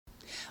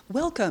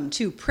Welcome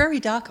to Prairie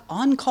Doc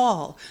On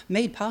Call,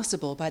 made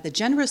possible by the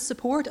generous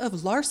support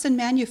of Larson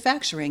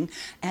Manufacturing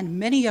and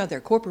many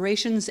other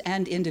corporations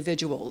and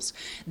individuals.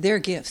 Their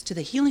gifts to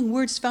the Healing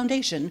Words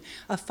Foundation,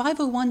 a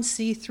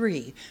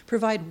 501c3,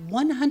 provide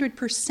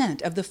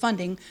 100% of the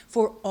funding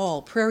for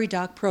all Prairie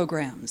Doc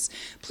programs.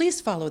 Please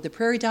follow the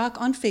Prairie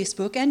Doc on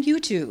Facebook and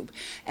YouTube,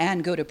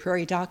 and go to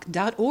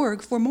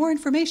prairiedoc.org for more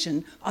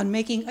information on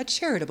making a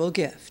charitable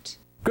gift.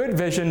 Good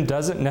vision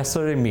doesn't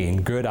necessarily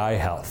mean good eye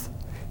health.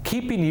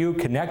 Keeping you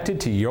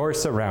connected to your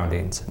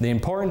surroundings, the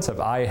importance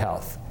of eye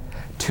health.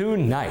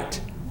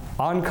 Tonight,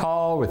 On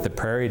Call with the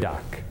Prairie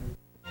Doc.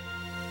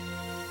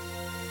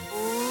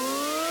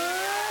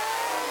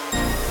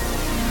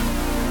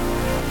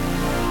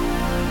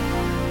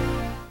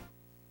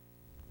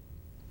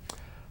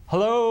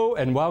 Hello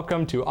and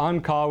welcome to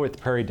On Call with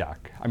Prairie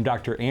Doc. I'm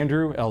Dr.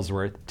 Andrew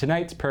Ellsworth,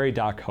 tonight's Prairie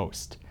Doc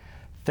host.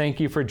 Thank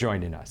you for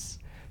joining us.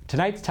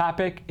 Tonight's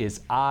topic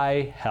is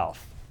eye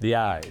health, the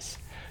eyes.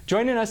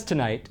 Joining us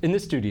tonight in the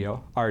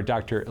studio are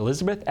Dr.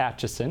 Elizabeth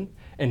Atchison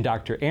and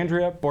Dr.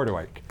 Andrea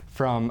Bordewyk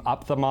from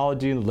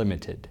Ophthalmology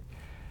Limited.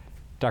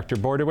 Dr.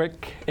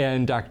 Bordewyk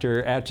and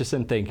Dr.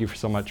 Atchison, thank you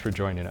so much for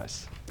joining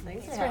us.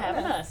 Thanks for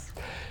having us.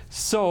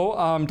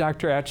 So,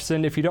 Dr.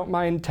 Atchison, if you don't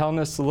mind telling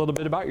us a little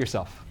bit about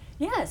yourself.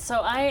 Yeah, so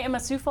I am a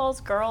Sioux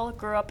Falls girl,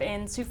 grew up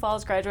in Sioux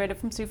Falls, graduated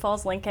from Sioux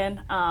Falls, Lincoln,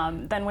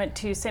 then went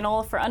to St.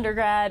 Olaf for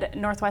undergrad,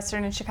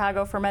 Northwestern in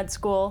Chicago for med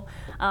school,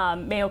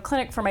 Mayo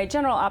Clinic for my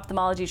general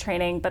ophthalmology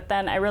training, but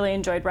then I really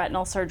enjoyed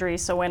retinal surgery,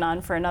 so went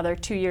on for another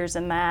 2 years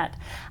in that.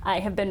 I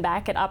have been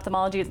back at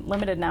Ophthalmology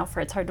Limited now for,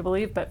 it's hard to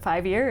believe, but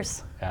 5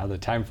 years. Yeah, the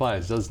time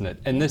flies, doesn't it?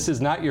 And this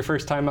is not your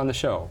first time on the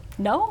show.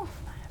 No,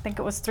 I think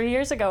it was 3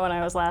 years ago when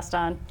I was last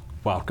on.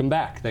 Welcome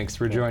back. Thanks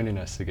for joining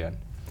us again.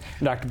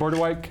 Dr.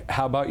 Bordewyk,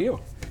 how about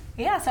you?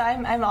 Yeah, so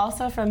I'm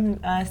also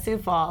from Sioux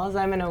Falls.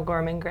 I'm an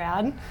O'Gorman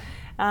grad.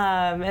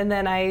 And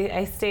then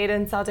I stayed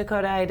in South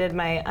Dakota. I did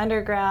my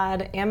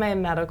undergrad and my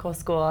medical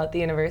school at the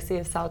University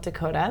of South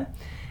Dakota.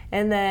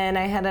 And then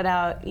I headed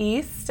out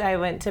east. I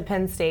went to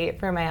Penn State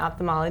for my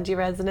ophthalmology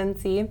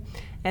residency.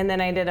 And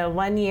then I did a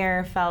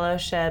 1-year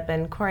fellowship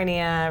in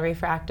cornea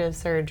refractive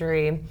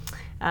surgery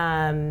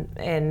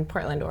in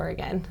Portland,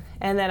 Oregon.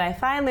 And then I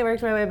finally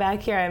worked my way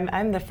back here.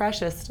 I'm the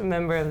freshest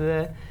member of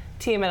the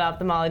team at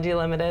Ophthalmology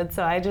Limited,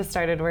 so I just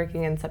started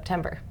working in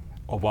September.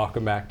 Well,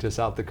 welcome back to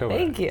South Dakota.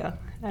 Thank you.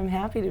 I'm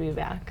happy to be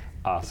back.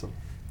 Awesome.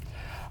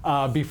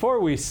 Before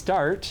we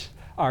start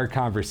our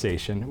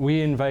conversation,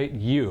 we invite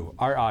you,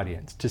 our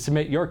audience, to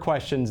submit your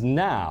questions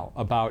now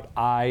about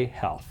eye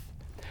health.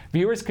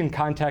 Viewers can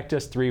contact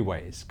us 3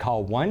 ways.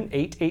 Call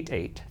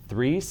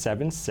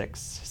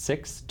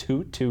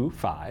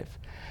 1-888-376-6225.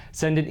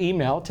 Send an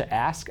email to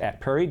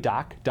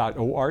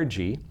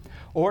ask@prairiedoc.org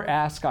or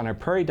ask on our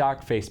Prairie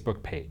Doc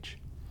Facebook page.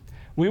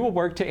 We will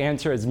work to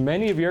answer as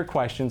many of your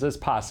questions as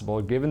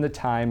possible given the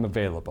time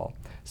available.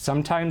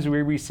 Sometimes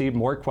we receive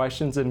more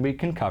questions than we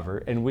can cover,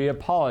 and we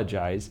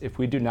apologize if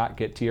we do not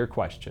get to your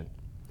question.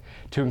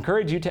 To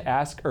encourage you to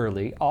ask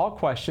early, all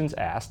questions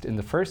asked in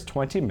the first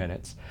 20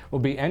 minutes will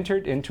be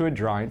entered into a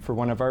drawing for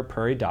one of our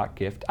Prairie Doc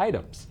gift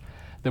items.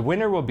 The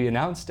winner will be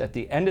announced at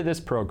the end of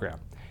this program.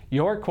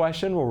 Your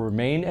question will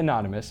remain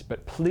anonymous,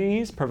 but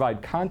please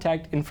provide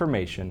contact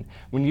information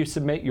when you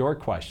submit your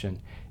question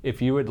if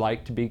you would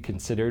like to be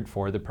considered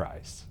for the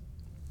prize.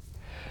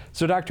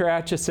 So Dr.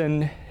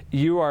 Atchison,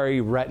 you are a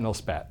retinal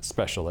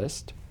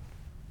specialist.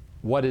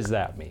 What does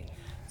that mean?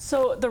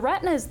 So the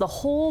retina is the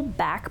whole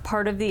back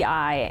part of the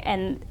eye,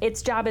 and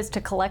its job is to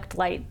collect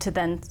light to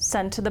then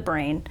send to the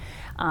brain.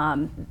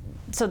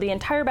 So the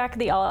entire back of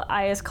the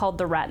eye is called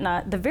the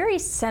retina. The very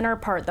center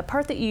part, the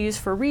part that you use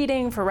for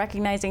reading, for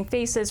recognizing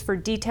faces, for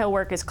detail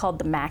work, is called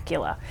the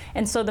macula.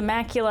 And so the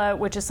macula,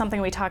 which is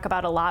something we talk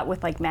about a lot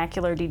with like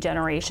macular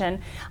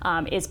degeneration,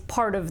 is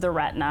part of the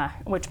retina,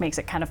 which makes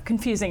it kind of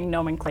confusing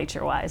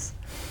nomenclature-wise.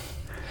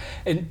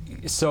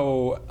 And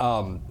so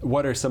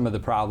what are some of the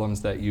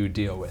problems that you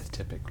deal with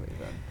typically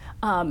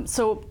then?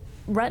 So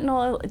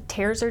retinal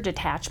tears or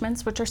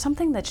detachments, which are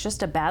something that's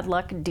just a bad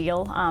luck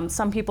deal.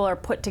 Some people are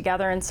put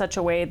together in such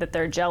a way that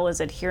their gel is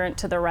adherent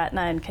to the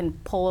retina and can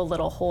pull a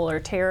little hole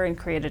or tear and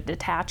create a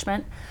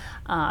detachment.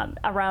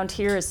 Around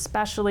here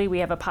especially, we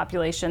have a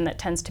population that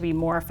tends to be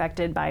more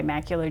affected by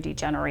macular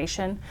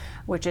degeneration,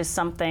 which is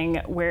something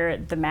where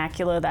the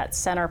macula, that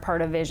center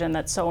part of vision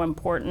that's so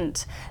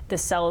important, the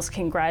cells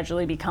can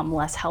gradually become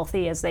less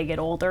healthy as they get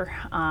older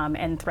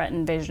and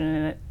threaten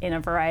vision in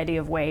a variety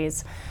of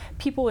ways.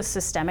 People with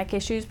systemic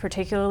issues,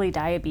 particularly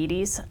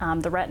diabetes,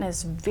 the retina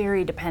is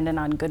very dependent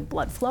on good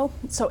blood flow.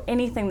 So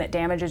anything that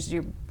damages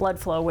your blood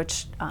flow,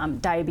 which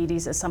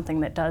diabetes is something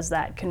that does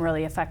that, can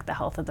really affect the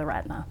health of the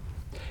retina.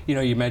 You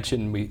know, you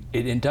mentioned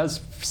it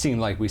does seem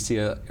like we see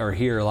or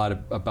hear a lot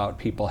about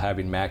people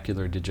having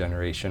macular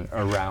degeneration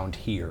around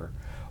here.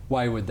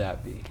 Why would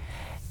that be?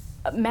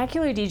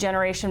 Macular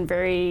degeneration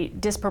very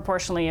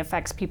disproportionately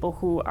affects people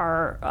who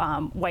are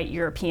white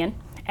European,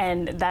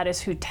 and that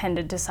is who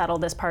tended to settle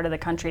this part of the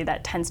country.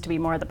 That tends to be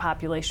more of the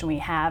population we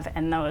have,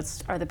 and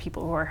those are the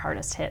people who are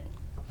hardest hit.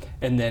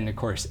 And then, of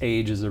course,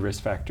 age is a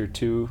risk factor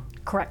too.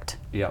 Correct.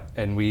 Yep.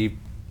 And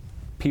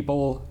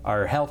people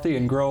are healthy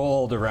and grow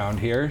old around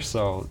here,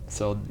 so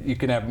you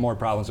can have more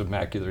problems with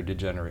macular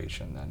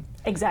degeneration then.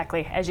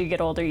 Exactly. As you get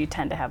older, you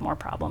tend to have more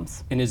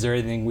problems. And is there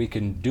anything we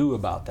can do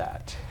about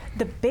that?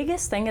 The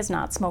biggest thing is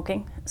not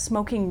smoking.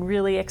 Smoking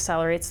really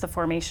accelerates the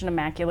formation of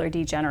macular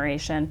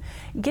degeneration.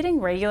 Getting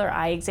regular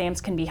eye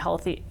exams can be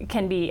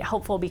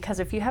helpful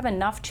because if you have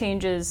enough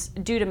changes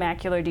due to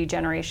macular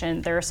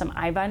degeneration, there are some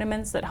eye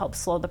vitamins that help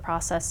slow the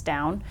process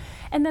down,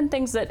 and then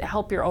things that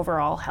help your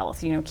overall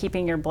health.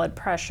 Keeping your blood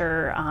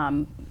pressure,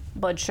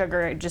 blood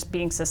sugar, just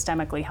being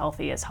systemically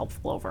healthy is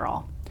helpful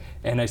overall.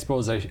 And I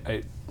suppose,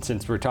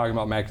 since we're talking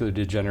about macular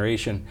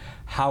degeneration,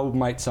 how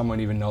might someone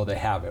even know they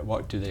have it?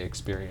 What do they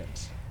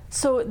experience?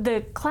 So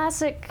the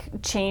classic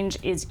change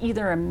is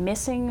either a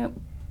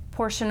missing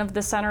portion of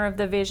the center of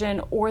the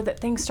vision or that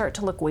things start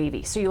to look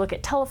wavy. So you look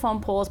at telephone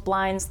poles,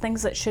 blinds,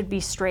 things that should be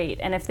straight,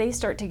 and if they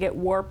start to get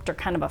warped or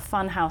kind of a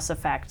funhouse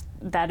effect,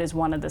 that is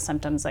one of the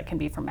symptoms that can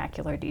be from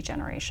macular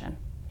degeneration.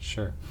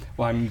 Sure.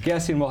 Well, I'm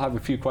guessing we'll have a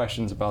few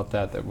questions about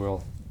that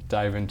we'll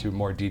dive into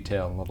more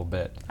detail in a little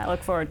bit. I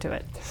look forward to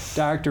it.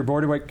 Dr.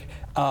 Bordewyk,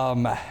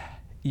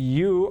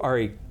 you are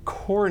a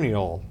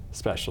corneal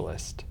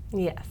specialist.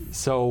 Yes.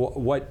 So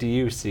what do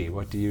you see?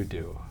 What do you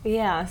do?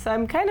 Yeah, so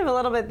I'm kind of a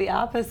little bit the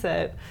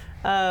opposite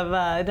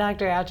of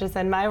Dr.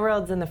 Atchison. My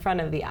world's in the front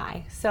of the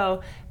eye.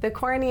 So the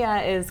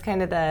cornea is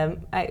kind of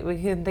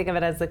we can think of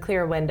it as the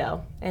clear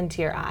window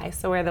into your eye.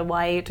 So where the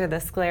white or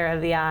the sclera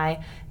of the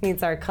eye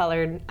meets our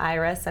colored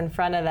iris, in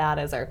front of that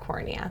is our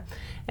cornea.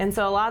 And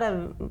so a lot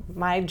of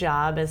my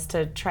job is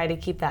to try to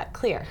keep that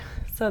clear.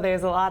 So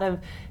there's a lot of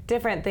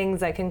different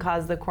things that can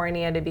cause the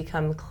cornea to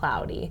become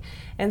cloudy.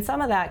 And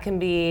some of that can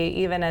be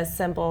even as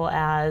simple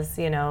as,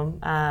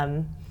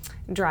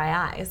 dry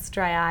eyes.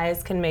 Dry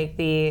eyes can make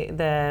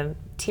the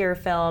tear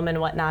film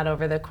and whatnot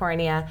over the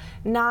cornea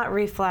not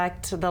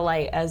reflect the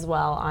light as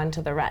well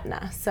onto the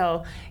retina.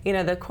 So,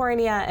 the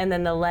cornea and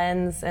then the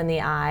lens and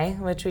the eye,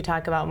 which we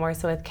talk about more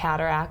so with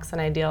cataracts,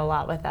 and I deal a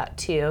lot with that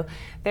too,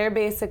 they're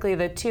basically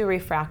the two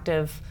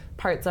refractive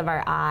parts of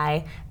our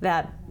eye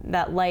that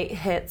light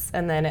hits,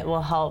 and then it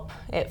will help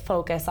it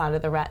focus onto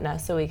the retina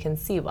so we can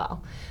see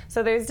well.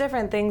 So there's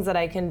different things that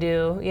I can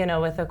do,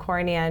 with the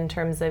cornea in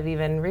terms of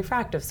even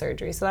refractive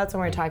surgery. So that's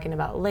when we're talking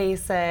about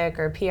LASIK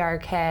or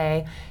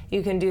PRK.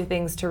 You can do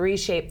things to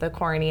reshape the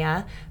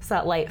cornea so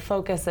that light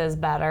focuses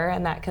better,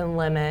 and that can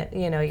limit,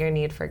 your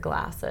need for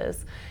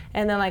glasses.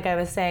 And then, like I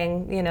was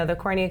saying, the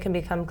cornea can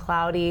become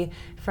cloudy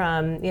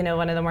from,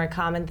 one of the more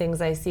common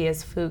things I see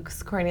is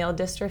Fuchs corneal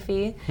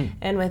dystrophy.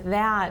 And with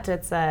that,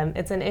 it's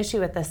an issue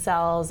with the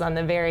cells on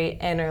the very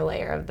inner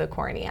layer of the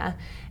cornea.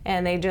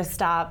 And they just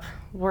stop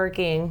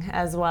working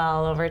as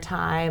well over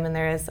time, and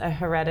there is a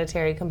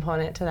hereditary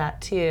component to that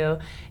too.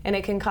 And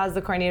it can cause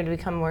the cornea to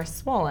become more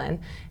swollen.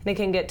 And it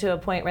can get to a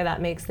point where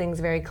that makes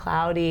things very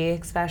cloudy,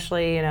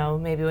 especially,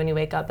 maybe when you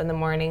wake up in the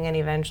morning and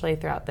eventually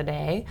throughout the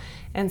day.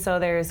 And so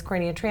there's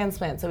cornea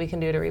transplants that we can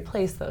do to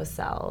replace those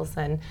cells.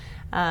 And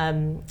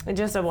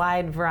just a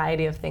wide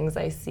variety of things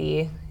I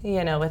see,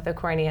 with the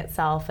cornea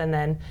itself. And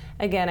then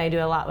again, I do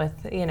a lot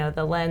with,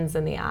 the lens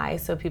in the eye.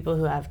 So people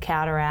who have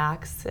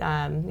cataracts,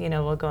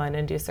 will go in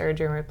and do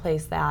surgery and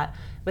replace that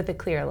with a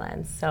clear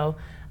lens. So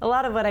a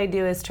lot of what I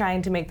do is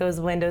trying to make those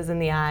windows in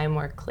the eye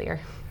more clear.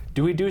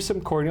 Do we do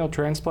some corneal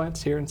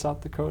transplants here in South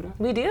Dakota?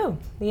 We do.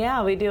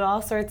 Yeah, we do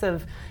all sorts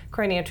of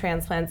cornea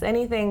transplants.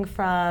 Anything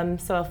from,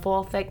 a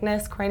full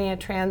thickness cornea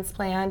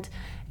transplant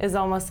is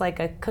almost like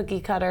a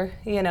cookie cutter,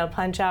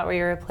 punch out where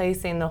you're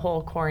replacing the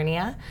whole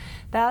cornea.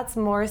 That's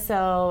more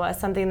so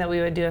something that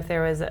we would do if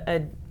there was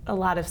a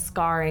lot of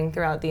scarring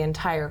throughout the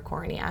entire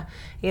cornea,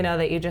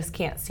 that you just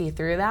can't see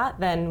through that,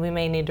 then we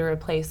may need to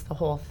replace the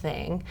whole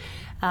thing.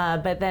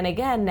 But then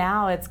again,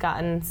 now it's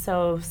gotten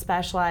so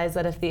specialized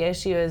that if the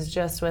issue is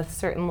just with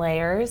certain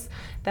layers,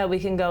 that we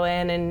can go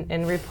in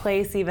and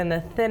replace even the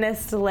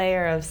thinnest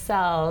layer of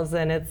cells,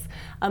 and it's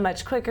a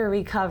much quicker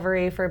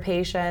recovery for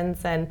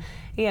patients and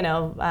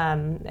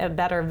a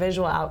better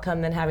visual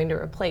outcome than having to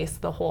replace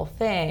the whole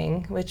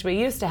thing, which we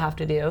used to have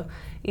to do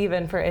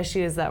even for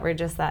issues that were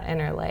just that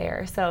inner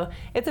layer. So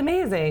it's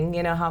amazing,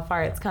 how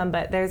far it's come,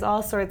 but there's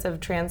all sorts of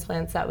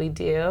transplants that we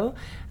do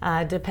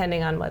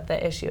depending on what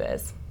the issue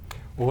is.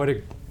 What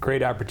a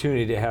great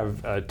opportunity to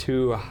have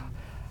two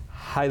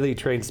highly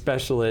trained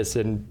specialists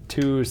in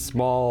two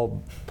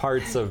small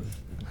parts of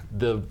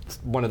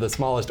one of the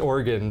smallest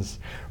organs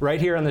right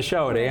here on the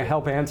show to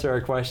help answer our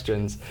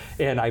questions.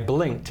 And I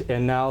blinked,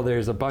 and now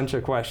there's a bunch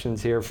of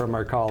questions here from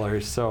our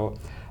callers, so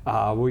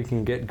we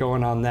can get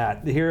going on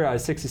that. Here, a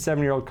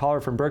 67-year-old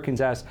caller from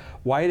Brookings asks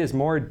why it is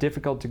more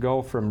difficult to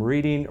go from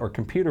reading or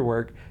computer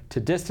work to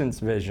distance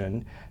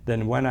vision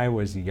than when I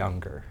was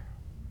younger.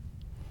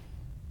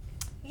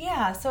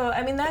 Yeah, so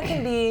that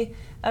can be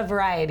a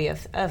variety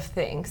of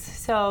things.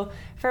 So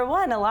for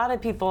one, a lot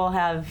of people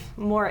have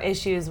more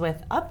issues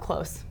with up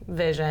close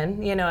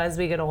vision, as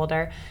we get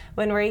older.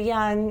 When we're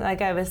young,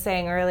 like I was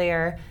saying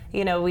earlier,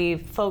 we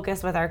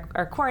focus with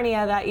our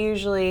cornea. That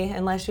usually,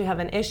 unless you have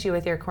an issue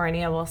with your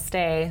cornea, will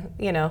stay,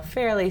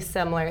 fairly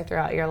similar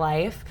throughout your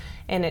life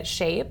in its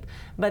shape,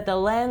 but the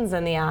lens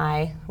in the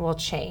eye will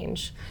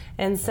change.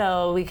 And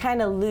so we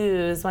kind of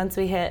lose, once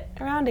we hit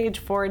around age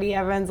 40,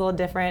 everyone's a little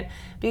different,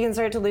 but you can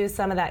start to lose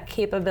some of that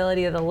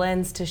capability of the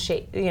lens to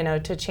shape,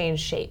 to change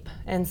shape.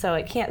 And so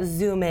it can't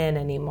zoom in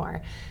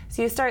anymore.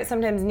 So you start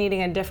sometimes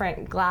needing a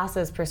different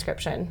glasses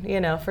prescription.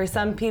 For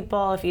some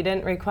people, if you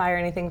didn't require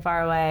anything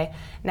far away,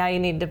 now you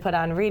need to put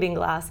on reading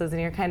glasses,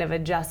 and you're kind of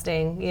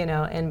adjusting,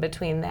 in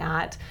between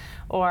that.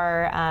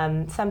 Or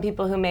some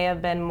people who may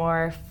have been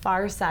more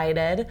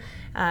farsighted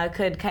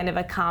could kind of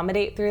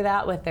accommodate through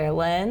that with their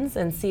lens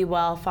and see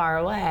well far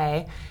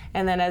away.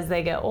 And then as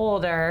they get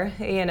older,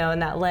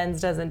 and that lens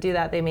doesn't do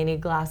that, they may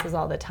need glasses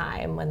all the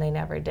time when they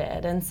never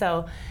did. And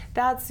so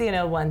that's,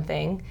 one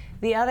thing.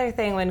 The other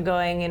thing when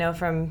going,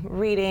 from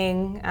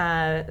reading,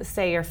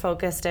 say you're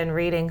focused in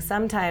reading,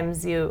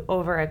 sometimes you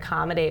over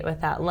accommodate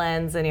with that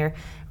lens and you're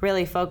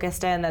really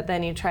focused in that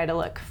then you try to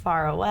look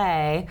far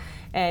away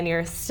and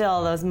you're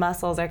still, those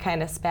muscles are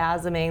kind of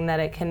spasming that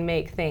it can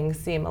make things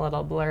seem a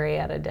little blurry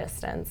at a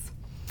distance.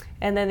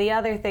 And then the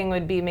other thing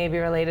would be maybe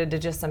related to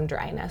just some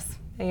dryness.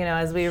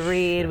 As we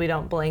read, we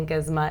don't blink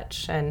as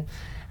much, and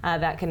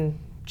that can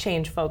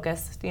change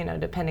focus,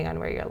 depending on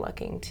where you're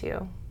looking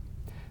too.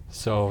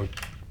 So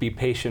be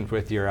patient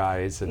with your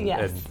eyes and,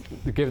 yes.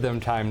 and give them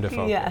time to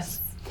focus.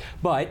 Yes.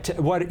 But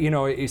what,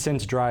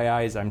 since dry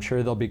eyes, I'm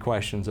sure there'll be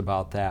questions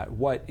about that.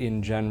 What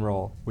in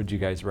general would you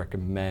guys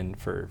recommend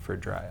for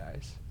dry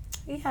eyes?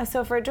 Yeah,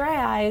 so for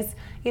dry eyes,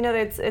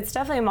 it's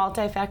definitely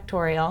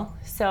multifactorial.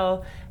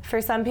 So for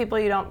some people,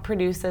 you don't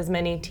produce as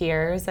many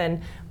tears,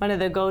 and one of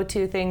the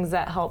go-to things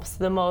that helps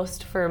the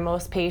most for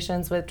most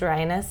patients with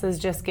dryness is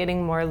just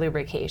getting more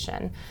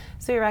lubrication.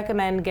 So we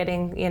recommend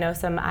getting,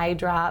 some eye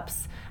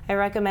drops. I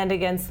recommend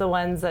against the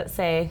ones that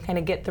say kind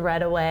of get the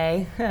red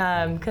away,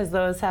 because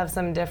those have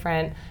some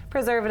different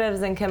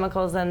preservatives and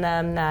chemicals in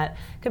them that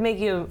could make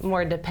you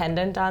more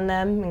dependent on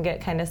them and get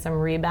kind of some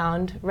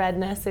rebound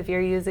redness if you're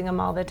using them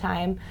all the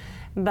time.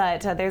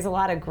 But there's a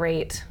lot of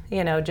great,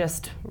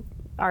 just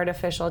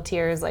artificial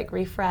tears like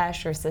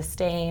Refresh or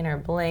Sustain or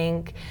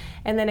Blink.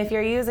 And then if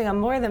you're using them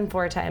more than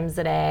 4 times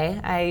a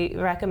day, I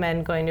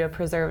recommend going to a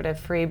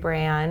preservative-free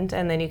brand,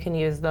 and then you can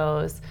use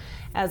those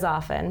as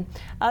often.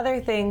 Other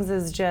things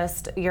is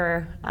just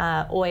your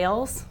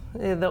oils.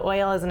 The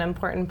oil is an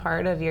important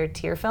part of your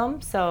tear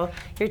film, so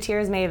your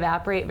tears may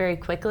evaporate very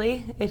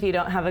quickly if you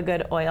don't have a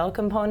good oil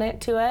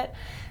component to it.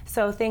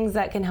 So things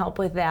that can help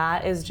with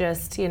that is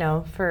just,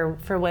 for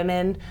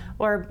women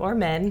or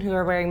men who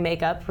are wearing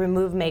makeup,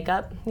 remove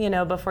makeup,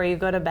 before you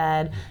go to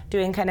bed.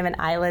 Doing kind of an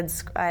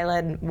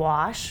eyelid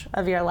wash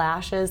of your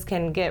lashes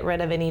can get rid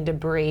of any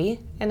debris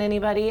in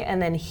anybody,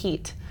 and then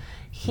heat.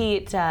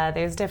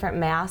 There's different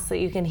masks that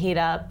you can heat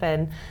up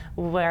and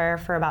wear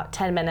for about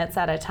 10 minutes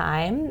at a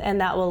time,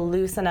 and that will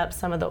loosen up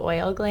some of the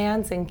oil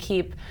glands and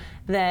keep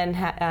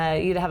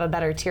you'd have a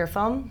better tear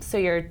film, so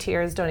your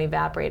tears don't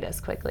evaporate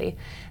as quickly.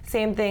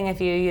 Same thing if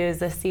you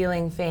use a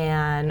ceiling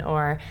fan,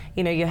 or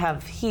you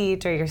have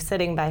heat, or you're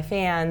sitting by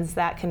fans,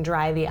 that can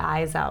dry the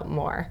eyes out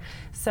more.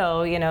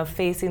 So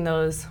facing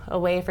those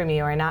away from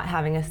you or not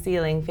having a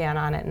ceiling fan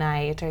on at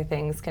night or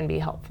things can be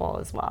helpful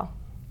as well.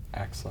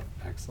 Excellent.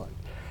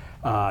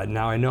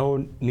 Now, I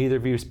know neither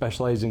of you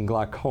specialize in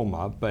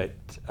glaucoma, but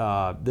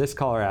this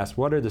caller asked,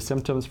 what are the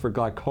symptoms for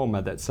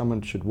glaucoma that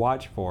someone should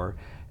watch for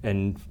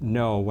and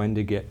know when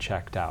to get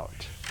checked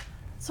out?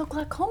 So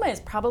glaucoma is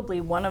probably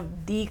one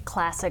of the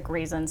classic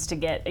reasons to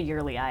get a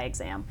yearly eye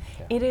exam.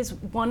 Yeah. It is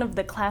one of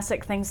the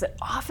classic things that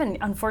often,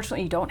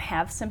 unfortunately, you don't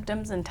have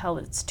symptoms until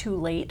it's too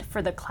late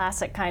for the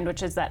classic kind,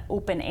 which is that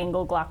open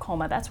angle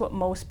glaucoma. That's what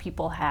most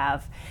people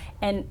have.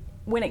 And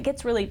when it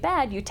gets really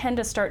bad, you tend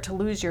to start to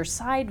lose your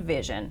side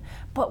vision,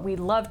 but we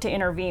love to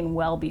intervene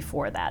well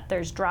before that.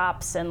 There's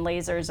drops and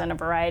lasers and a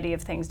variety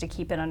of things to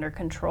keep it under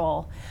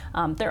control.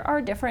 There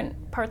are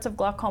different parts of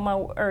glaucoma,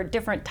 or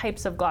different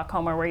types of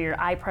glaucoma, where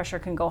your eye pressure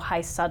can go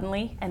high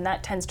suddenly, and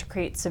that tends to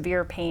create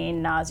severe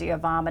pain, nausea,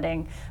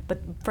 vomiting.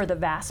 But for the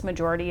vast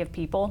majority of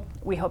people,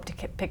 we hope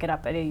to pick it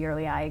up at a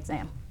yearly eye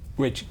exam.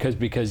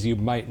 Because you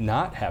might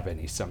not have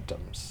any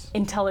symptoms.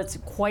 Until it's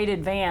quite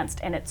advanced,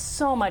 and it's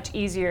so much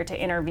easier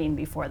to intervene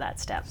before that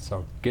step.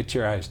 So get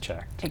your eyes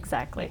checked.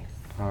 Exactly.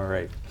 All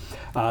right.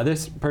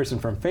 This person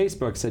from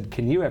Facebook said,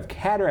 can you have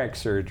cataract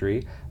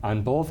surgery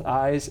on both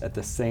eyes at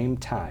the same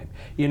time?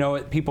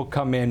 People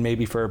come in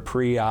maybe for a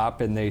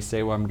pre-op and they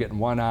say, well, I'm getting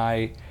one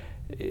eye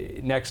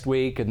next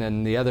week and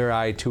then the other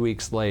eye 2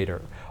 weeks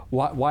later.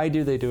 Why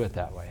do they do it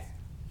that way?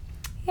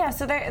 Yeah,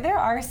 so there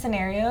are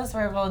scenarios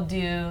where we'll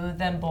do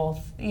them both,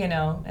 in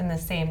the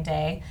same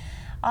day.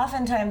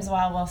 oftentimes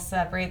while we'll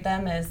separate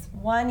them is,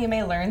 one, you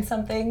may learn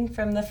something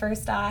from the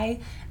first eye.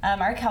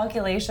 Our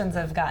calculations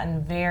have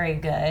gotten very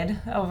good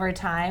over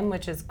time,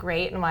 which is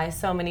great, and why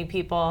so many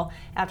people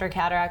after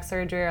cataract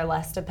surgery are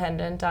less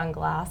dependent on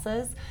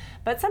glasses.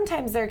 But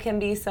sometimes there can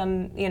be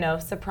some,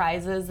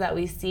 surprises that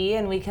we see,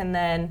 and we can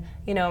then,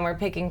 when we're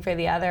picking for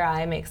the other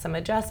eye, make some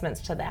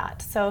adjustments to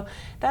that. So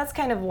that's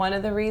kind of one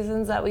of the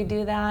reasons that we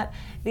do that.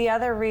 The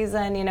other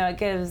reason, it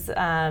gives,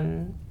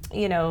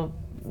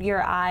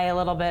 your eye a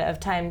little bit of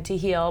time to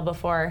heal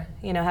before,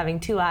 having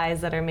two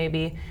eyes that are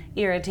maybe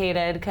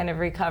irritated, kind of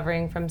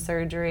recovering from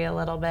surgery a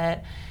little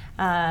bit.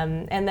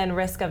 And then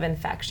risk of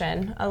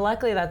infection.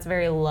 Luckily, that's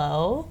very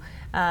low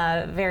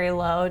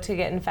to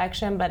get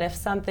infection, but if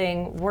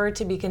something were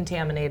to be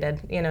contaminated,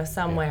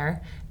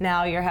 somewhere,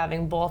 now you're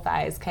having both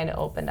eyes kind of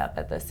opened up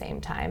at the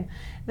same time.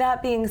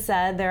 That being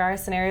said, there are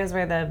scenarios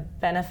where the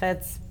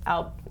benefits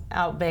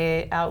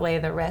outweigh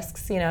the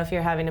risks. If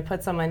you're having to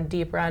put someone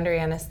deeper under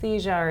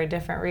anesthesia or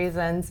different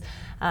reasons,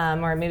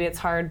 or maybe it's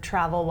hard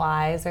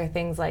travel-wise or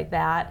things like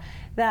that,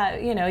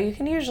 you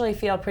can usually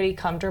feel pretty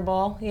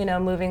comfortable,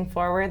 moving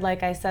forward.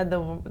 Like I said,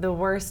 the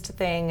worst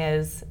thing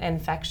is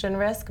infection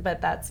risk,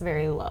 but that's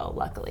very low,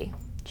 luckily.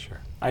 Sure.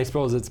 I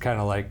suppose it's kind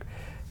of like,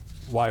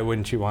 why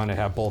wouldn't you want to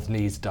have both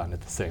knees done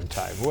at the same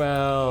time?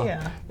 Well,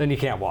 then you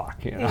can't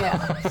walk,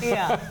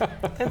 Yeah.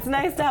 It's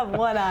nice to have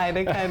one eye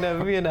to kind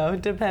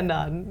of, depend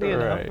on,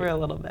 Right. for a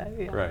little bit.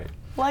 Yeah. Right.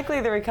 Luckily,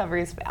 the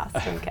recovery is fast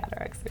in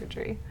cataract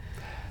surgery.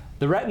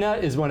 The retina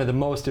is one of the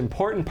most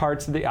important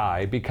parts of the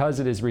eye because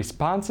it is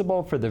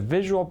responsible for the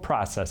visual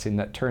processing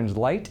that turns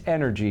light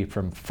energy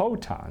from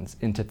photons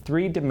into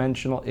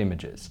three-dimensional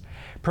images.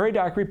 Prairie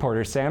Doc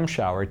reporter Sam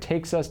Schauer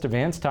takes us to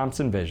Vance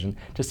Thompson Vision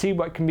to see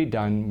what can be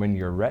done when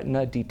your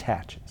retina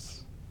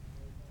detaches.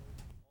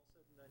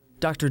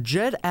 Dr.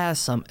 Jed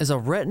Assam is a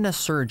retina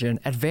surgeon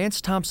at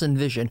Vance Thompson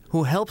Vision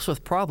who helps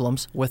with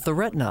problems with the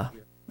retina.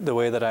 The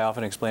way that I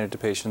often explain it to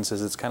patients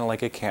is it's kind of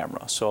like a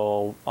camera.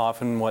 So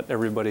often what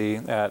everybody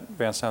at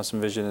Vance Thompson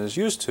Vision is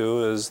used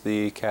to is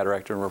the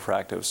cataract and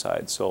refractive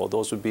side. So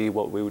those would be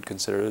what we would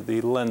consider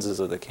the lenses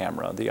of the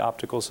camera, the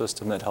optical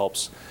system that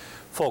helps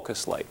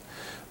focus light.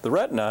 The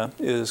retina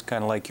is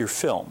kind of like your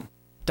film.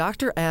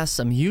 Dr.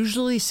 Assam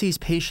usually sees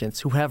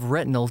patients who have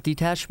retinal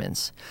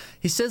detachments.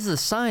 He says the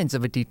signs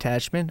of a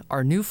detachment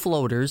are new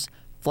floaters,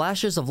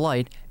 flashes of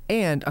light,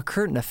 and a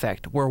curtain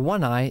effect where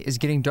one eye is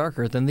getting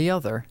darker than the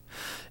other.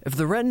 If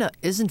the retina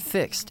isn't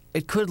fixed,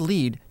 it could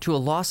lead to a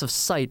loss of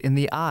sight in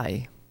the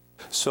eye.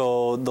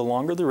 So the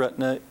longer the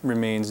retina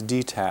remains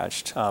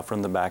detached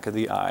from the back of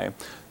the eye,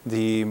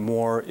 the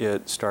more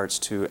it starts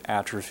to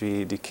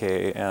atrophy,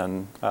 decay,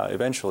 and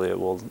eventually it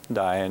will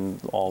die,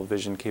 and all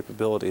vision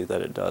capability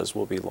that it does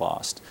will be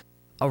lost.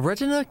 A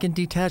retina can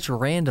detach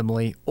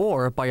randomly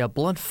or by a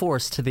blunt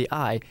force to the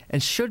eye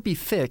and should be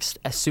fixed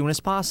as soon as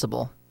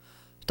possible.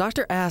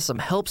 Dr. Assam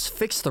helps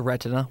fix the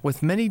retina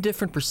with many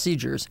different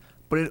procedures,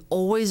 but it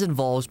always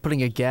involves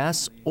putting a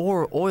gas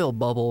or oil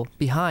bubble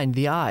behind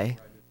the eye.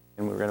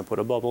 And we're going to put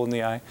a bubble in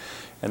the eye,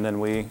 and then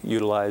we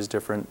utilize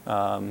different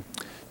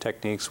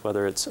techniques,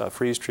 whether it's a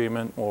freeze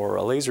treatment or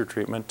a laser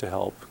treatment, to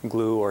help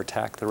glue or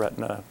tack the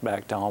retina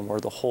back down where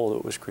the hole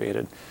that was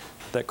created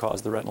that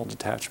caused the retinal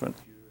detachment.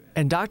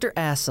 And Dr.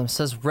 Assam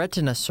says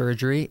retina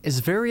surgery is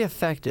very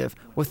effective,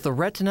 with the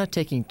retina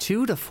taking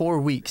 2 to 4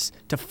 weeks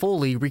to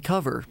fully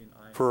recover.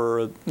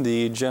 For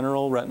the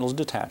general retinal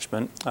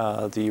detachment,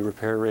 the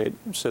repair rate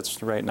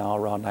sits right now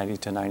around 90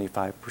 to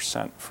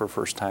 95% for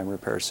first-time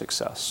repair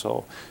success.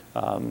 So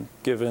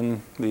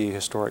given the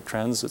historic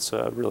trends, it's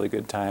a really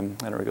good time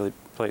and a really good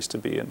place to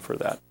be in for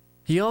that.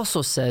 He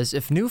also says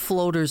if new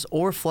floaters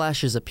or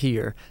flashes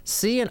appear,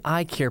 see an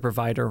eye care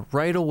provider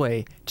right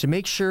away to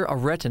make sure a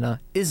retina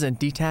isn't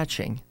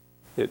detaching.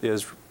 It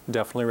is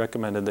definitely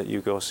recommended that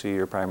you go see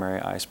your primary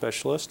eye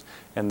specialist,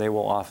 and they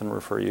will often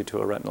refer you to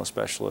a retinal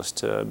specialist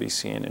to be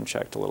seen and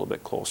checked a little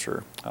bit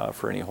closer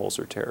for any holes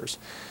or tears.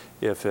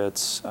 If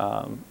it's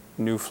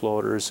new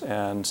floaters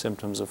and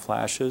symptoms of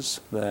flashes,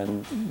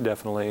 then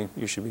definitely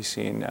you should be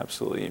seen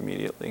absolutely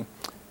immediately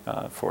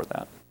for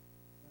that.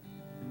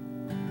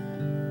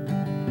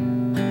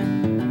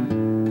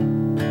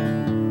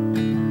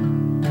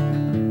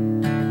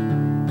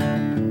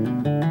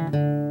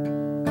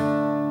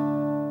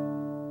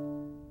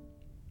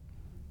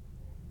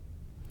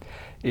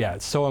 Yeah,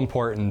 it's so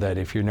important that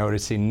if you're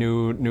noticing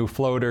new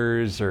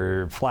floaters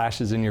or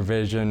flashes in your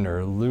vision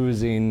or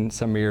losing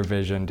some of your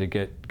vision, to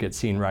get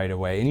seen right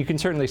away. And you can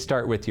certainly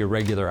start with your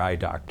regular eye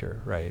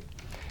doctor, right?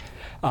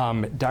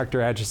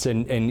 Dr.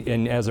 Atchison,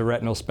 and as a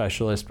retinal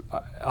specialist,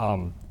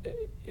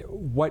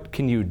 what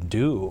can you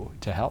do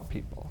to help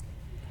people?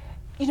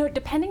 You know,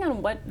 depending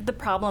on what the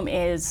problem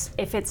is,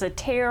 if it's a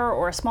tear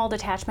or a small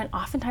detachment,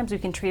 oftentimes we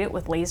can treat it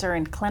with laser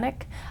in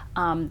clinic.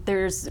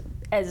 There's,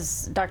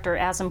 as Dr.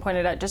 Assam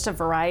pointed out, just a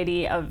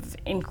variety of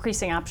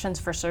increasing options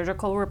for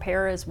surgical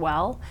repair as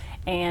well.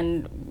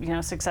 And, you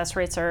know, success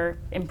rates are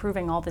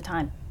improving all the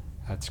time.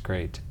 That's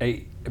great.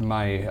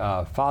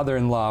 My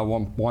father-in-law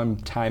one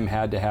time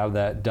had to have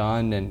that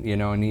done, and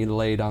and he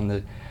laid on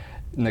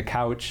in the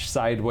couch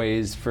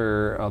sideways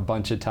for a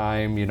bunch of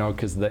time, you know,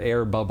 because the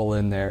air bubble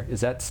in there.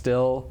 Is that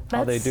still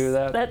how they do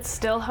that? That's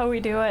still how we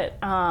do it.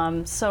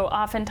 So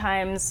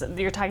oftentimes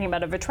you're talking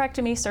about a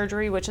vitrectomy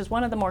surgery, which is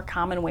one of the more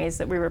common ways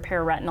that we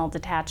repair retinal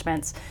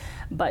detachments.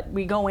 But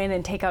we go in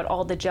and take out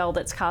all the gel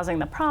that's causing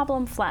the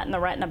problem, flatten the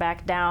retina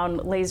back down,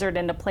 laser it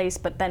into place,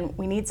 but then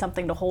we need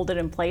something to hold it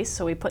in place,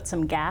 so we put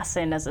some gas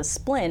in as a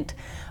splint.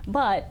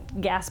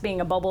 But gas being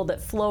a bubble that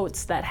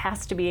floats, that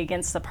has to be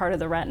against the part of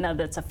the retina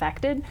that's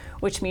affected,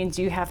 which means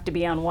you have to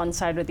be on one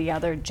side or the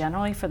other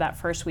generally for that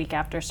first week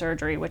after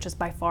surgery, which is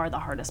by far the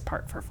hardest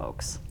part for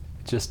folks.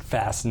 Just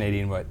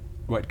fascinating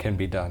what can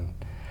be done.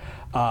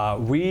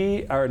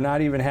 We are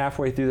not even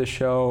halfway through the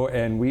show,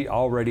 and we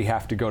already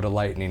have to go to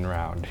lightning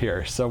round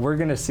here. So we're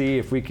going to see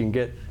if we can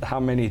get how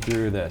many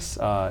through this.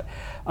 Caller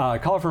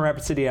from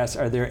Rapid City asks,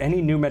 are there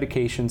any new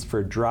medications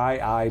for dry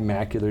eye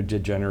macular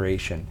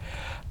degeneration?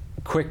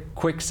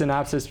 Quick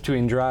synopsis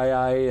between dry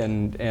eye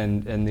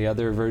and the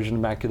other version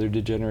of macular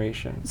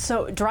degeneration.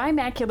 So dry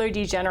macular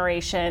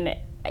degeneration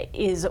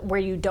is where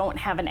you don't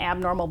have an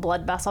abnormal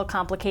blood vessel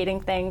complicating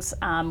things.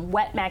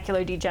 Wet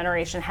macular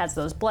degeneration has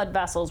those blood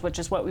vessels, which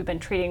is what we've been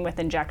treating with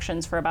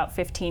injections for about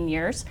 15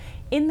 years.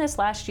 In this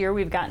last year,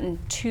 we've gotten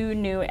 2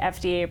 new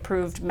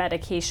FDA-approved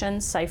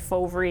medications,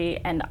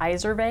 Syfovre and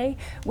Izervay,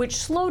 which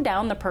slow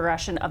down the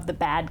progression of the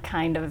bad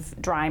kind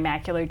of dry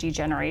macular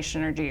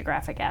degeneration or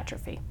geographic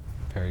atrophy.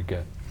 Very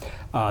good.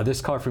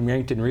 This caller from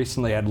Yankton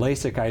recently had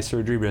LASIK eye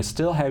surgery but is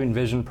still having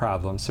vision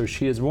problems, so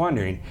she is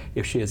wondering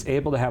if she is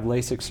able to have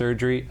LASIK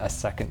surgery a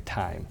second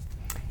time.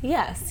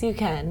 Yes, you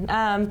can.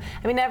 I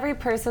mean, every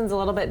person's a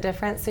little bit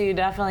different, so you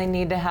definitely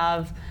need to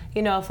have,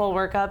 you know, a full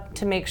workup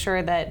to make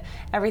sure that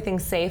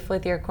everything's safe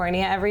with your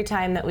cornea. Every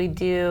time that we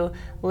do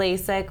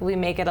LASIK, we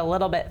make it a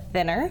little bit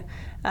thinner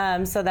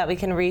so that we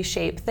can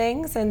reshape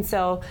things. And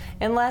so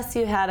unless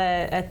you had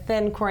a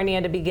thin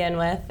cornea to begin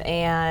with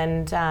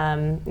and,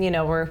 you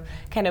know, we're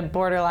kind of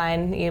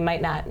borderline, you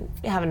might not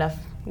have enough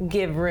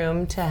give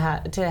room to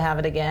have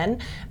it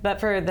again. But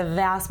for the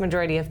vast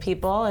majority of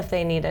people, if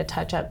they need a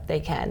touch-up, they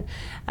can.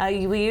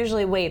 We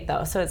usually wait,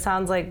 though. So it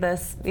sounds like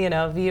this, you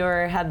know,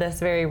 viewer had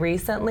this very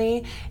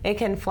recently. It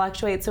can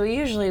fluctuate. So we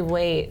usually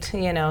wait,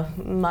 you know,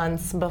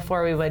 months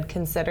before we would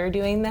consider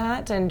doing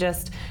that, and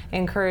just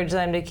encourage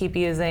them to keep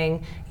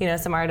using, you know,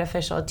 some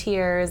artificial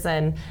tears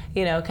and,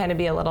 you know, kind of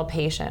be a little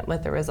patient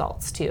with the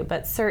results, too.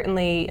 But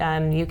certainly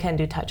you can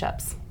do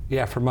touch-ups.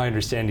 Yeah, from my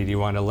understanding, you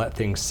want to let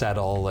things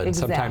settle, and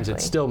sometimes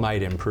it still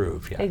might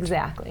improve. Yeah.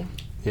 Exactly.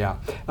 Yeah.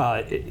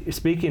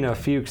 Speaking of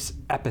Fuchs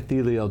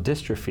epithelial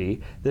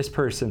dystrophy, this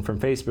person from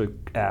Facebook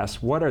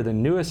asks, what are the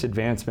newest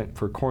advancement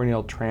for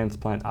corneal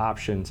transplant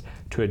options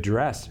to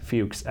address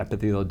Fuchs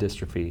epithelial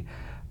dystrophy,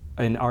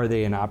 and are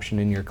they an option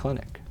in your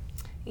clinic?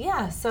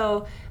 Yeah,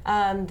 so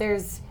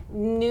there's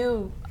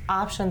new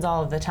options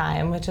all of the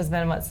time, which has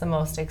been what's the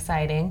most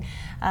exciting.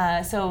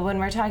 So when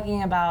we're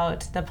talking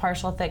about the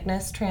partial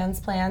thickness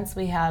transplants,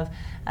 we have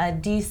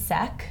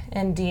DSEC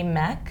and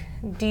DMEC.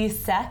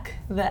 DSEC,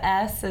 the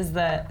S is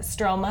the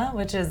stroma,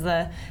 which is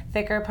the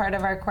thicker part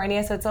of our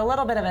cornea, so it's a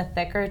little bit of a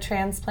thicker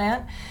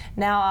transplant.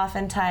 Now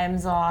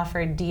oftentimes we'll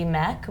offer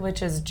DMEC,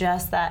 which is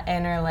just that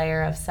inner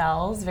layer of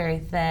cells, very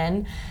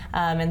thin,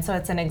 and so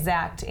it's an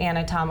exact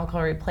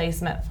anatomical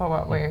replacement for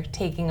what we're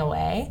taking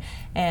away.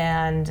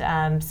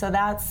 And so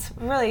that's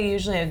really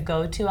usually a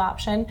go-to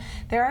option.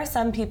 There are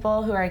some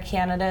people who are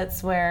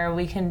candidates where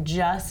we can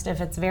just,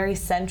 if it's very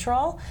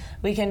central,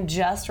 we can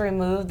just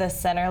remove the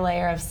center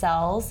layer of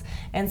cells,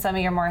 and some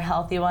of your more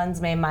healthy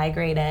ones may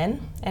migrate in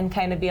and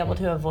kind of be able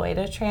to avoid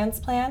a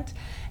transplant.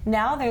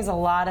 Now there's a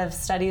lot of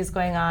studies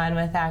going on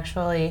with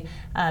actually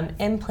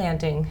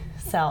implanting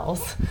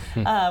cells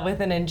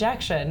with an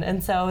injection,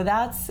 and so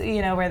that's,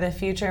 you know, where the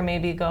future may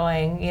be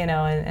going, you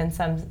know, in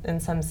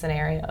some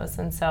scenarios.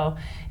 And so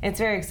it's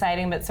very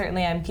exciting, but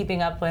certainly I'm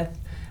keeping up with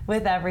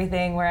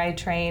everything. Where I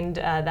trained,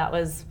 that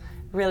was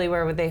really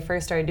where they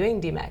first started doing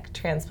DMEC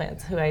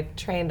transplants, who I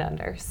trained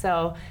under.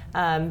 So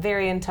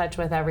very in touch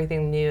with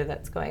everything new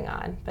that's going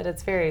on, but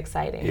it's very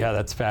exciting. Yeah,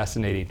 that's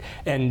fascinating.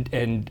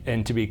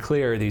 And to be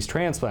clear, these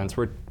transplants,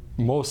 we're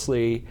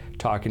mostly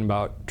talking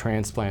about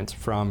transplants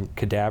from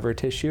cadaver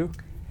tissue.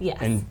 Yes.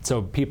 And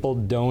so people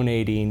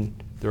donating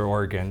their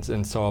organs,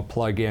 and so I'll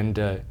plug in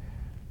to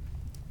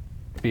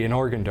be an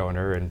organ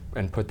donor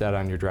and put that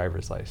on your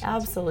driver's license.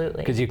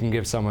 Absolutely. Because you can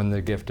give someone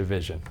the gift of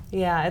vision.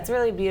 Yeah, it's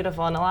really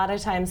beautiful, and a lot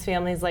of times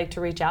families like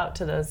to reach out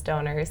to those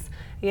donors,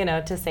 you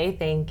know, to say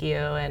thank you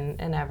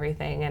and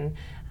everything,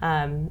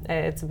 and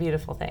it's a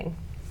beautiful thing.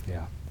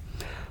 Yeah.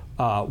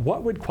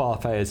 What would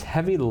qualify as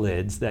heavy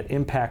lids that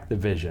impact the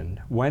vision?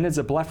 When is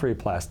a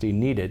blepharoplasty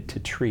needed to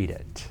treat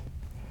it?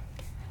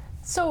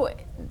 So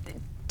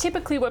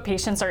typically what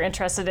patients are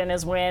interested in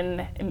is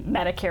when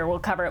Medicare will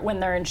cover it, when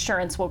their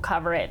insurance will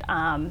cover it.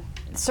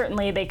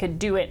 Certainly they could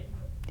do it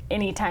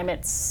anytime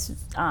it's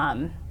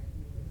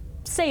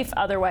safe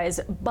otherwise,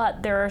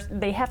 but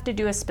they have to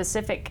do a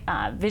specific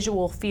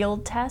visual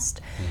field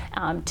test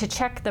to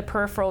check the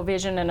peripheral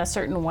vision in a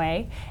certain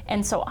way.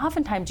 And so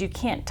oftentimes you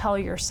can't tell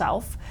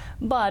yourself,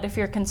 but if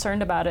you're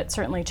concerned about it,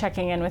 certainly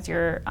checking in with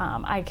your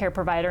eye care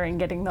provider and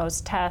getting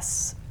those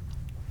tests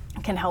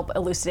can help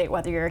elucidate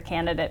whether you're a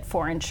candidate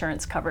for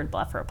insurance-covered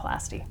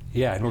blepharoplasty.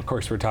 Yeah, and of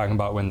course we're talking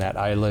about when that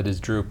eyelid is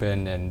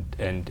drooping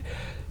and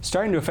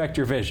starting to affect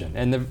your vision.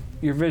 And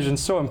your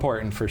vision's so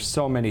important for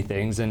so many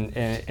things,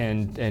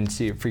 and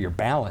see, for your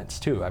balance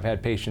too. I've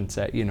had patients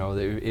that, you know,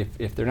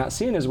 if they're not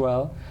seeing as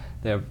well,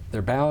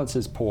 their balance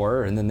is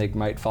poor, and then they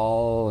might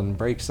fall and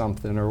break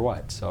something or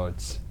what. So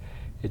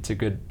it's a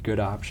good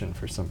option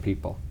for some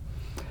people.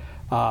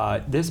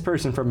 This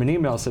person from an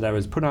email said, I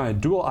was put on a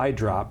dual eye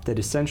drop that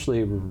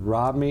essentially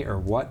robbed me or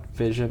what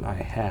vision I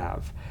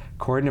have.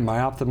 According to my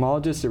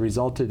ophthalmologist, it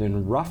resulted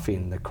in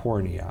roughing the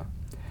cornea.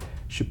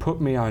 She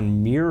put me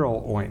on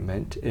Mural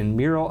ointment and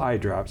Mural eye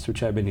drops,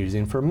 which I've been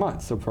using for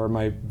months. So far,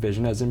 my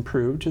vision has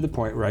improved to the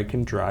point where I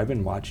can drive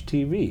and watch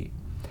TV.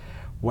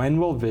 When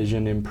will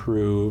vision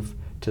improve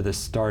to the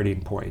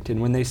starting point?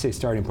 And when they say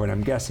starting point,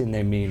 I'm guessing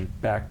they mean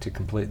back to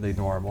completely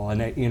normal.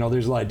 And you know,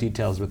 there's a lot of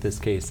details with this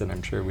case that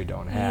I'm sure we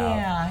don't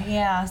have.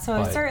 Yeah.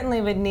 So it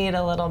certainly would need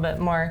a little bit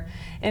more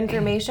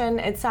information.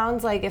 It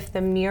sounds like if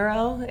the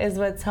Muro is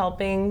what's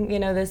helping, you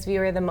know, this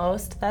viewer the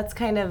most, that's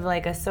kind of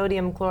like a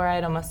sodium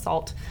chloride, almost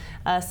salt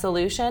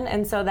solution,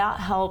 and so that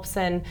helps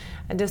in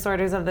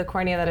disorders of the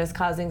cornea that is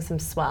causing some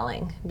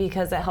swelling,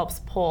 because it helps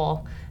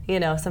pull, you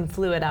know, some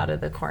fluid out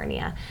of the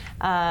cornea.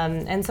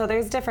 And so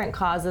there's different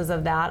causes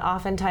of that.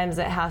 Oftentimes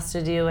it has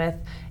to do with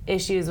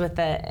issues with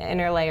the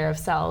inner layer of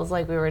cells,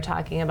 like we were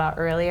talking about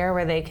earlier,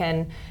 where they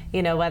can,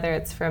 you know, whether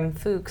it's from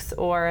Fuchs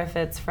or if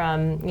it's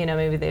from, you know,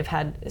 maybe they've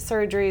had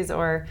surgeries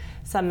or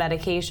some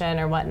medication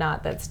or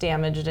whatnot that's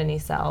damaged any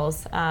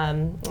cells.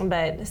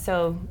 But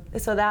so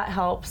that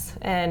helps,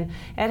 and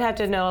I'd have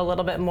to know a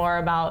little bit more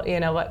about, you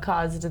know, what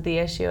caused the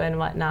issue and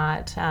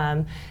whatnot.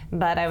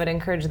 But I would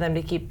encourage them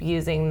to keep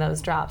using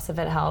those drops if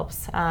it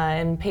helps.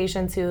 And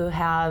patients who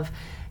have,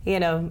 you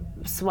know,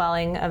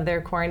 swelling of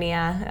their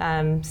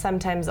cornea,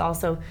 sometimes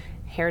also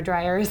hair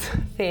dryers,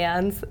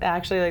 fans,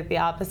 actually like the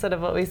opposite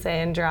of what we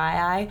say in dry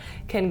eye,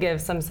 can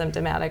give some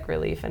symptomatic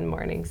relief in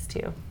mornings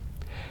too.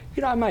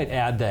 You know, I might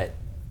add that,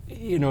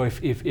 you know,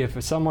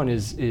 if someone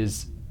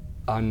is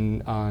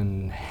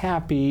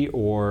unhappy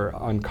or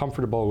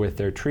uncomfortable with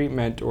their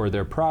treatment or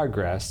their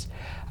progress,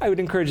 I would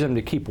encourage them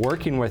to keep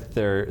working with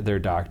their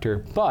doctor,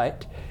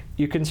 but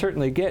you can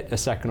certainly get a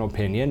second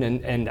opinion,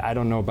 and I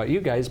don't know about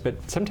you guys,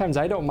 but sometimes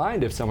I don't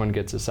mind if someone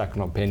gets a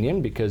second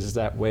opinion, because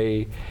that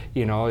way,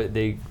 you know,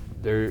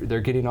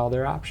 they're getting all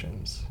their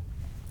options.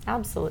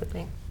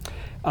 Absolutely.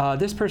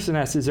 This person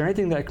asks, is there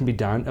anything that can be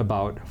done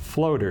about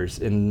floaters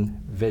in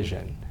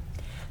vision?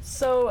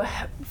 So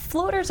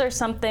floaters are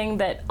something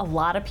that a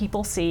lot of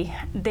people see.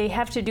 They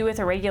have to do with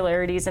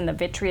irregularities in the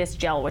vitreous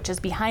gel, which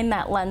is behind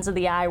that lens of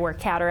the eye where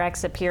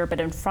cataracts appear,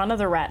 but in front of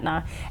the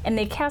retina. And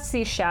they cast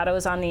these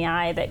shadows on the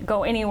eye that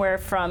go anywhere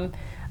from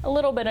a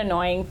little bit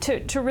annoying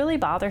to really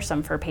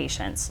bothersome for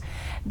patients.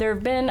 There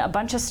have been a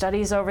bunch of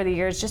studies over the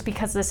years, just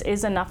because this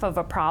is enough of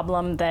a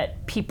problem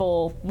that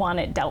people want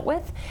it dealt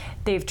with.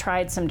 They've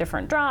tried some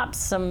different drops,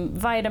 some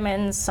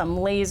vitamins, some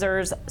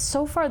lasers.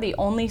 So far, the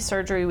only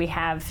surgery we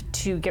have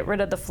to get rid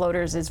of the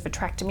floaters is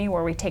vitrectomy,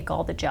 where we take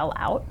all the gel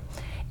out.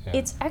 Yeah.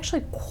 It's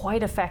actually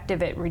quite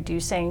effective at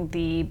reducing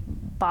the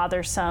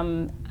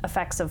bothersome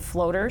effects of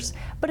floaters,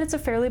 but it's a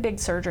fairly big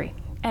surgery.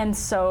 And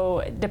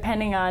so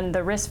depending on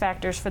the risk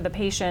factors for the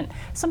patient,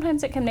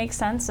 sometimes it can make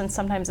sense and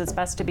sometimes it's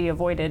best to be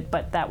avoided,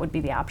 but that would be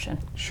the option.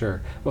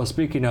 Sure. Well,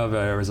 speaking of,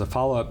 there was a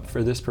follow-up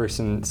for this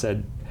person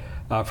said,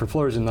 for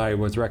floaters in the eye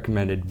was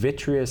recommended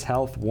Vitreous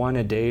Health 1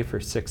 a day for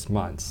 6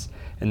 months.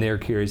 And they're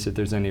curious if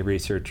there's any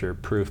research or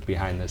proof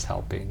behind this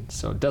helping.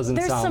 So it doesn't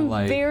sound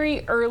like... There's some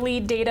very early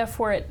data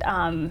for it,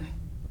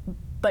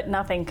 but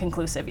nothing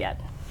conclusive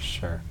yet.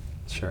 Sure.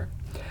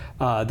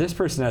 This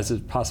person has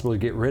it possible to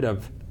get rid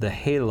of the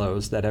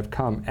halos that have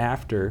come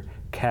after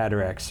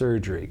cataract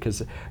surgery,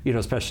 because, you know,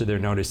 especially they're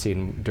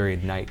noticing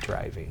during night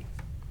driving.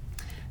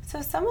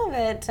 So some of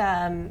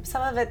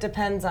it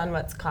depends on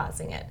what's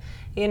causing it.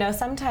 You know,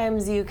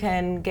 sometimes you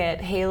can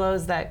get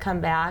halos that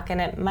come back,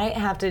 and it might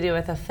have to do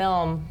with a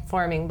film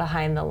forming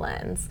behind the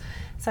lens.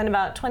 So in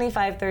about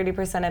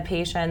 25-30% of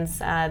patients,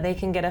 they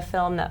can get a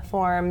film that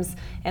forms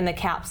in the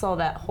capsule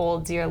that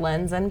holds your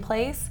lens in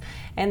place,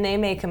 and they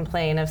may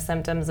complain of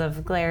symptoms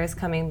of glares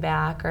coming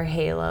back or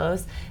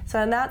halos.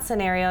 So in that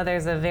scenario,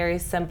 there's a very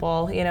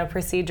simple, you know,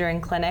 procedure in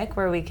clinic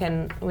where we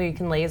can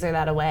laser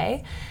that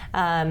away.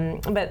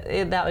 But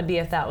that would be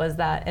if that was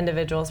that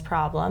individual's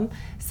problem.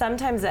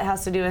 Sometimes it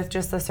has to do with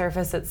just the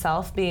surface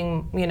itself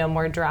being, you know,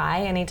 more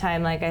dry.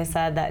 Anytime, like I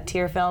said, that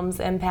tear film's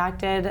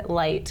impacted,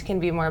 light can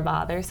be more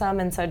bothersome,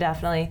 and so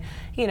definitely,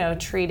 you know,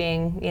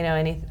 treating, you know,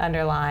 any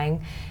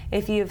underlying.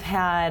 If you've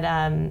had,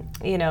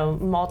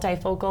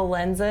 multifocal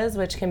lenses,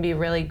 which can be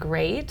really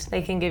great,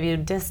 they can give you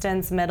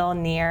distance, middle,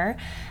 near.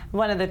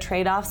 One of the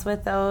trade-offs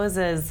with those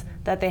is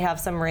that they have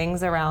some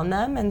rings around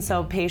them, and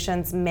so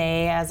patients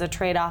may, as a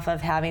trade-off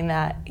of having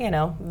that,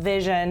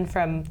 vision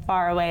from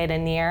far away to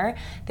near,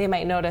 they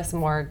might notice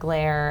more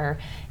glare or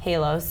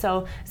halos.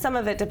 So some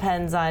of it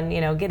depends on,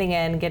 getting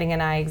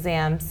an eye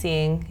exam,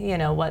 seeing,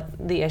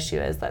 what the issue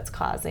is that's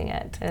causing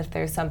it, if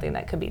there's something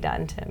that could be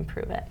done to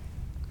improve it.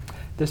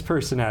 This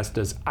person asked,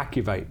 does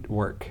Ocuvite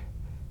work?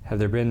 Have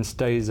there been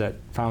studies that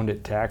found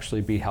it to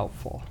actually be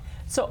helpful?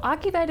 So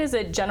Ocuvite is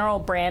a general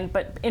brand,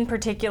 but in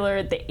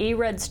particular, the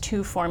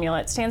AREDS2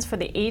 formula. It stands for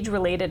the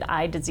Age-Related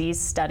Eye Disease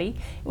Study.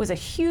 It was a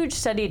huge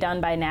study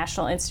done by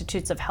National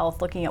Institutes of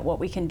Health looking at what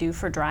we can do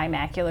for dry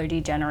macular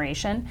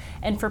degeneration.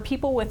 And for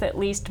people with at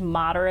least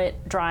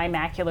moderate dry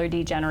macular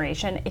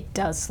degeneration, it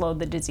does slow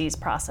the disease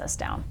process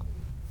down.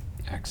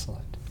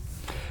 Excellent.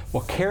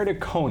 Well,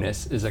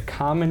 keratoconus is a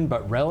common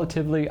but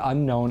relatively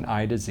unknown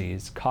eye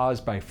disease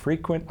caused by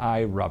frequent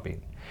eye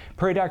rubbing.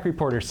 Prairie Doc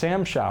reporter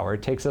Sam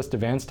Schauer takes us to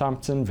Vance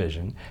Thompson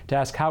Vision to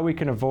ask how we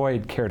can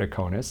avoid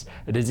keratoconus,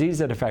 a disease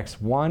that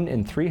affects 1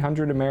 in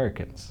 300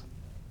 Americans.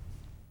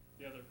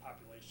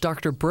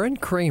 Dr.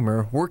 Brent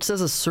Kramer works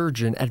as a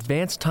surgeon at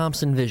Vance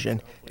Thompson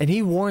Vision, and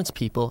he warns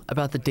people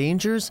about the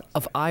dangers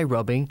of eye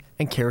rubbing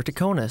and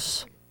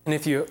keratoconus. And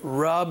if you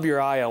rub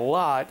your eye a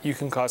lot, you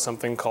can cause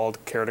something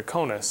called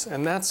keratoconus.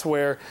 And that's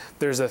where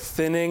there's a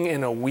thinning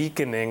and a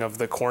weakening of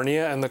the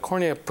cornea, and the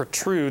cornea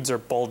protrudes or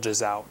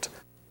bulges out.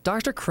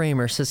 Dr.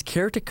 Kramer says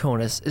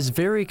keratoconus is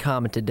very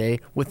common today,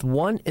 with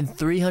 1 in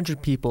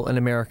 300 people in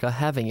America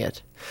having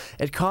it.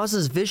 It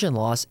causes vision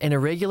loss and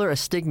irregular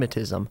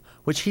astigmatism,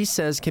 which he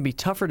says can be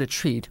tougher to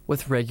treat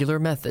with regular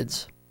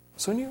methods.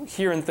 So when you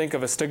hear and think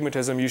of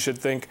astigmatism, you should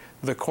think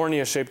the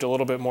cornea shaped a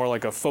little bit more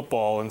like a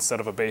football instead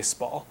of a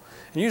baseball.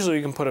 And usually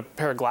you can put a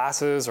pair of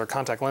glasses or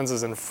contact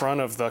lenses in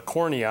front of the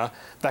cornea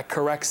that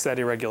corrects that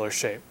irregular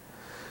shape.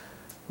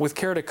 With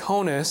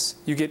keratoconus,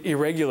 you get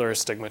irregular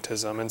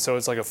astigmatism, and so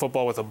it's like a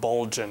football with a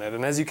bulge in it.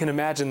 And as you can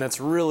imagine, that's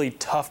really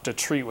tough to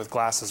treat with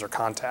glasses or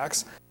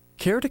contacts.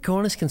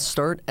 Keratoconus can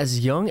start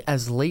as young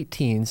as late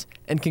teens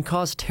and can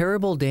cause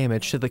terrible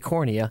damage to the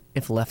cornea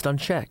if left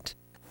unchecked.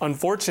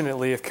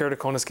 Unfortunately, if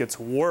keratoconus gets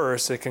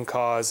worse, it can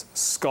cause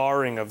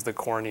scarring of the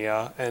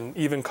cornea and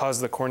even cause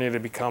the cornea to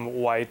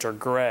become white or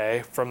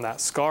gray from that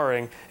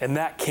scarring, and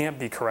that can't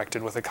be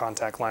corrected with a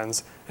contact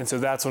lens. And so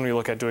that's when we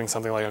look at doing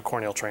something like a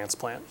corneal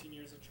transplant.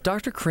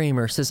 Dr.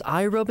 Kramer says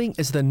eye rubbing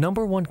is the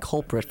 #1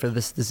 culprit for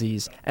this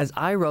disease, as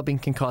eye rubbing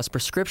can cause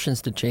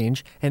prescriptions to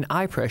change and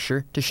eye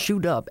pressure to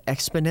shoot up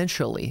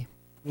exponentially.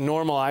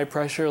 Normal eye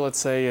pressure, let's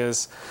say,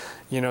 is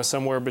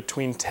somewhere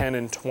between 10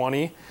 and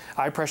 20.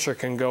 Eye pressure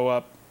can go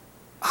up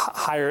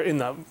higher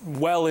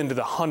well into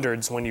the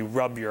hundreds when you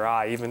rub your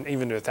eye, even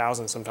to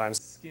 1,000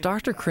 sometimes.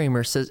 Dr.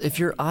 Kramer says if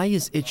your eye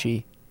is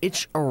itchy,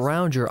 itch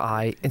around your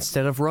eye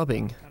instead of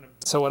rubbing.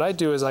 So what I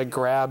do is I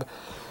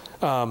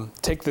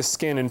take the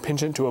skin and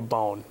pinch it into a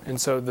bone.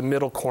 And so the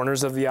middle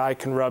corners of the eye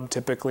can rub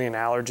typically in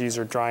allergies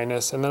or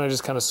dryness. And then I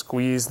just kind of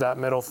squeeze that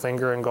middle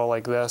finger and go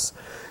like this.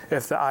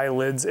 If the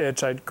eyelids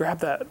itch, I'd grab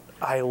that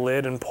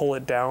eyelid and pull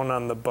it down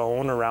on the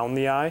bone around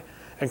the eye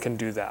and can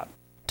do that.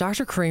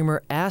 Dr.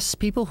 Kramer asks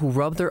people who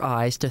rub their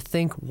eyes to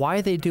think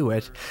why they do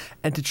it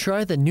and to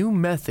try the new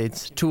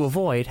methods to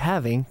avoid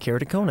having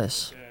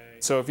keratoconus.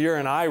 So if you're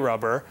an eye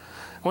rubber,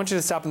 I want you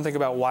to stop and think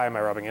about, why am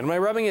I rubbing it? Am I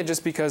rubbing it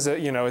just because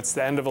it's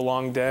the end of a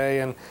long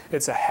day and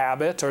it's a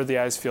habit, or the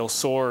eyes feel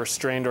sore or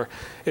strained, or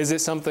is it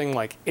something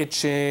like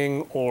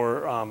itching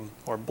or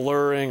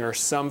blurring or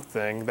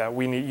something that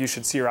you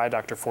should see your eye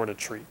doctor for to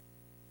treat?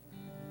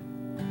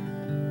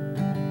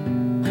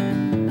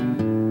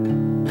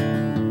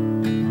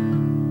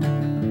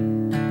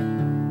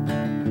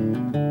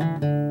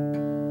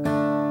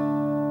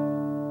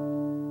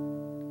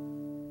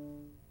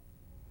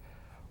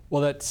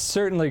 Well, that's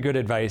certainly good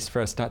advice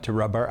for us not to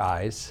rub our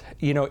eyes.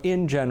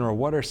 In general,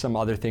 what are some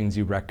other things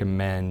you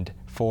recommend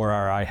for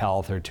our eye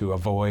health, or to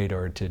avoid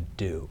or to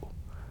do?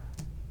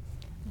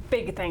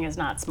 Big thing is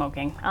not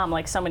smoking.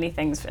 Like so many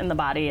things in the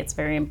body, it's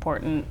very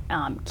important.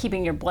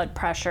 Keeping your blood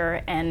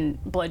pressure and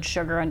blood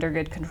sugar under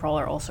good control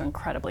are also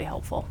incredibly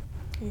helpful.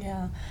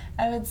 Yeah,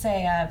 I would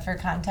say for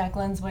contact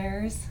lens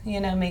wearers,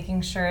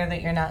 making sure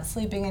that you're not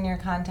sleeping in your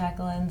contact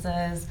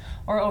lenses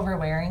or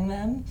overwearing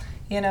them.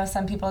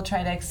 Some people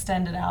try to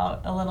extend it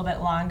out a little bit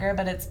longer,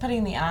 but it's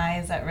putting the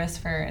eyes at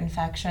risk for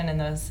infection in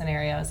those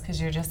scenarios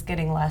because you're just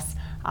getting less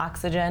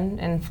oxygen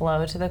and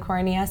flow to the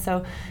cornea.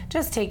 So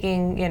just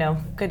taking,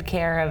 good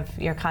care of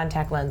your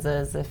contact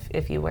lenses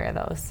if you wear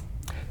those.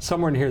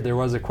 Somewhere in here, there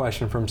was a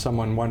question from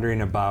someone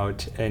wondering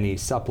about any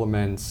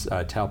supplements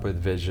to help with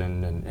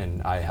vision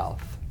and eye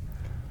health.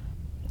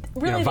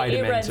 Really, the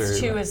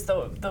AREDS2 is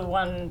the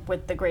one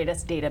with the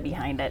greatest data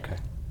behind it. Okay.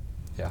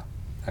 Yeah,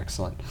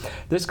 excellent.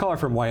 This caller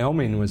from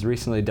Wyoming was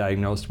recently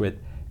diagnosed with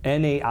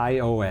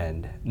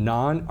NAION,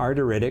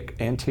 non-arteritic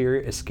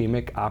anterior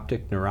ischemic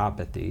optic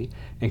neuropathy,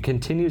 and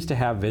continues to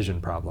have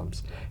vision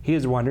problems. He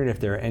is wondering if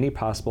there are any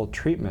possible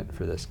treatment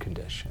for this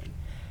condition.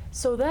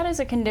 So that is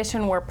a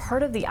condition where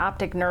part of the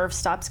optic nerve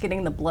stops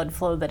getting the blood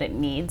flow that it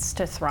needs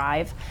to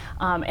thrive.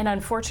 And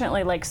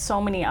unfortunately, like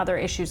so many other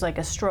issues like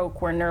a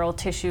stroke where neural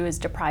tissue is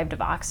deprived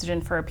of oxygen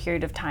for a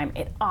period of time,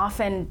 it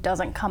often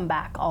doesn't come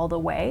back all the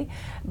way.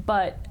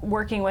 But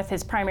working with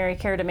his primary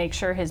care to make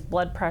sure his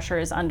blood pressure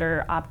is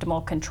under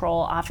optimal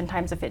control,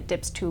 oftentimes if it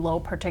dips too low,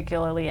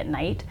 particularly at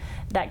night,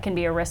 that can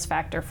be a risk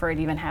factor for it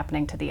even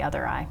happening to the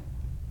other eye.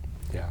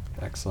 Yeah,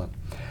 excellent.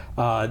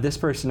 This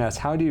person asks,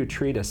 how do you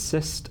treat a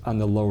cyst on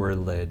the lower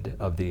lid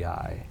of the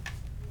eye?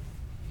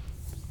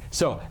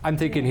 So I'm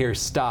thinking here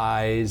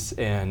styes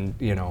and,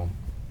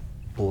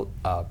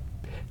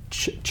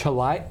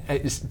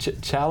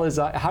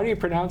 chalazi. How do you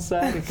pronounce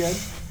that again?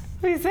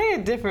 We say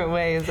it different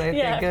ways, I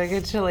think, like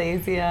a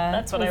chalasia.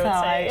 That's what I would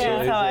say.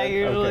 That's how I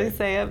usually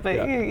say it, but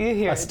you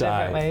hear it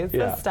different ways.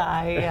 Yeah. A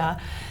sty, yeah.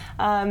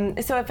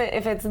 So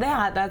if it's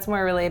that's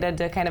more related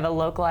to kind of a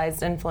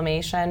localized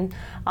inflammation,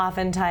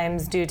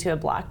 oftentimes due to a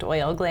blocked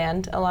oil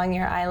gland along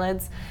your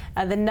eyelids.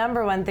 The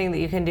number one thing that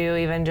you can do,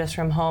 even just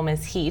from home,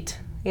 is heat.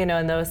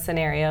 In those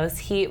scenarios,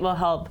 heat will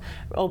help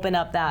open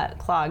up that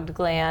clogged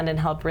gland and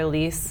help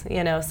release,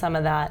 some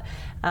of that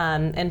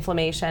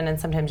inflammation, and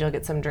sometimes you'll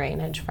get some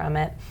drainage from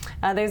it.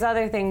 There's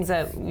other things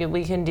that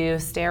we can do,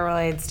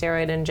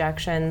 steroid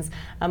injections,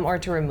 or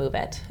to remove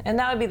it. And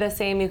that would be the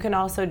same. You can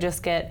also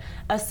just get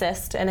a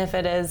cyst, and if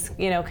it is,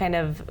 kind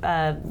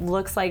of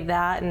looks like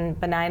that and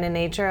benign in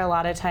nature, a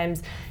lot of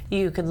times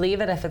you could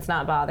leave it if it's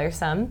not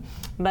bothersome.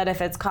 But if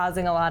it's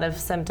causing a lot of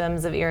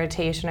symptoms of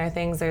irritation or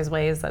things, there's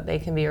ways that they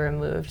can be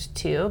removed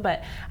too.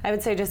 But I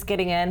would say just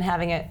getting in,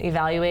 having it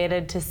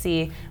evaluated to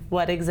see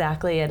what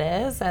exactly it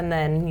is, and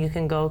then you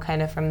can go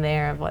kind of from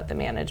there of what the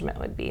management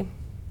would be.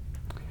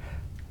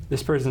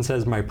 This person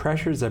says, my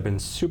pressures have been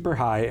super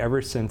high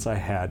ever since I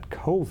had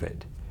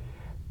COVID.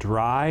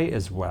 Dry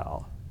as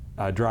well.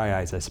 Dry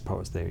eyes, I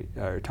suppose they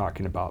are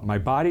talking about. My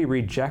body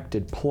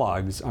rejected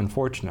plugs,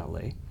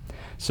 unfortunately.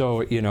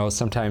 So,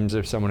 sometimes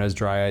if someone has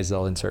dry eyes,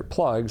 they'll insert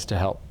plugs to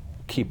help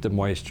keep the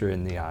moisture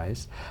in the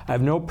eyes. I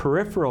have no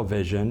peripheral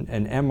vision,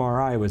 and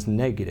MRI was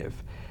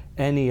negative.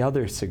 Any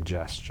other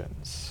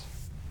suggestions?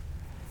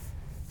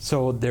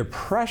 So their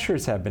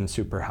pressures have been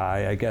super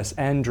high, I guess,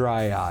 and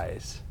dry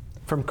eyes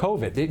from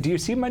COVID. Do you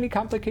see many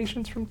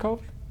complications from COVID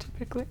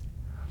typically?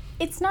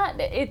 It's not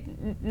a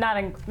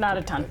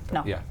ton,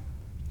 no. Yeah.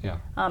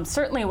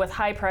 Certainly with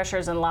high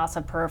pressures and loss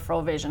of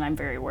peripheral vision, I'm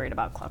very worried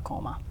about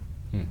glaucoma.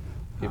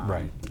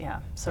 Right. Yeah,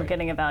 so right.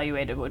 Getting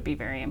evaluated would be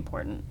very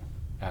important.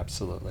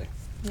 Absolutely.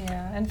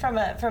 Yeah, and from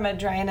a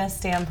dryness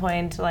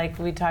standpoint, like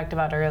we talked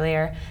about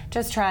earlier,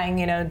 just trying,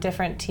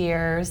 different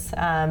tiers.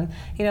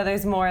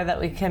 There's more that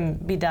we can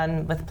be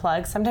done with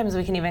plugs. Sometimes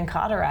we can even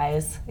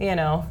cauterize,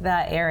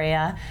 that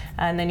area,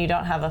 and then you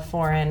don't have a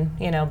foreign,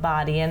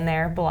 body in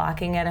there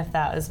blocking it if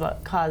that is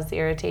what caused the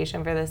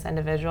irritation for this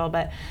individual.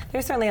 But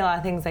there's certainly a lot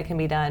of things that can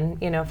be done,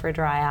 for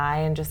dry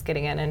eye, and just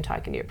getting in and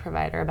talking to your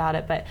provider about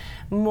it. But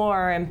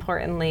more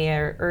importantly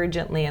or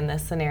urgently in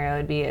this scenario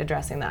would be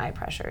addressing the eye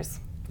pressures.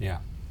 Yeah.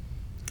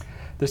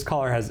 This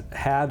caller has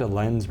had a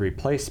lens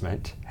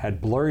replacement,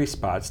 had blurry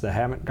spots that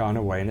haven't gone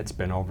away, and it's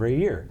been over a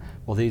year.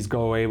 Will these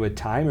go away with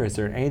time, or is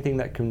there anything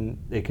that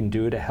they can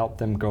do to help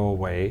them go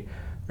away,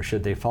 or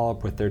should they follow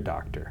up with their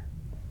doctor?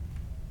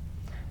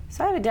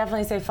 So I would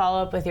definitely say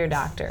follow up with your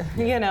doctor.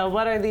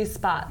 What are these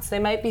spots? They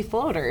might be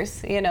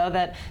floaters,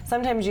 that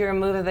sometimes you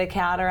remove the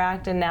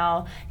cataract and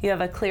now you have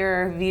a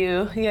clearer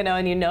view,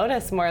 and you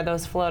notice more of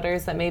those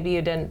floaters that maybe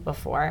you didn't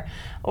before.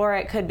 Or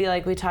it could be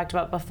like we talked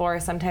about before,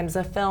 sometimes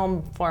a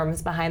film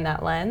forms behind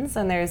that lens,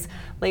 and there's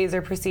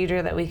laser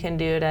procedure that we can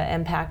do to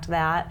impact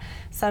that.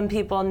 Some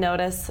people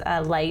notice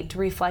light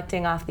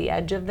reflecting off the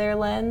edge of their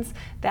lens.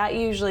 That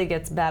usually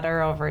gets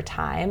better over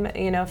time,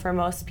 for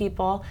most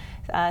people.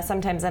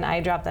 Sometimes an eye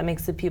drop that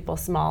makes the pupil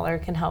smaller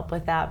can help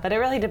with that. But it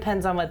really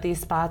depends on what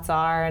these spots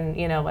are and,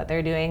 what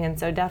they're doing. And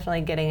so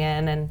definitely getting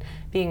in and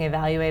being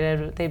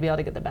evaluated, they'd be able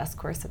to get the best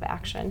course of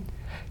action.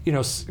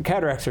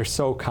 Cataracts are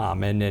so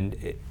common, and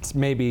it's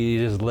maybe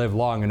you just live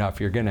long enough,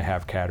 you're going to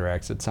have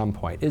cataracts at some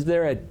point. Is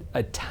there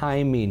a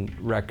timing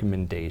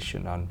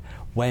recommendation on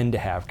when to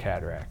have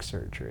cataract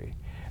surgery?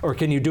 Or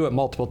can you do it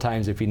multiple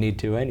times if you need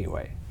to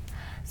anyway?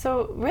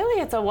 So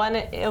really it's a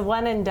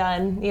one and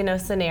done,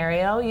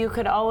 scenario. You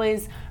could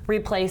always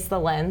replace the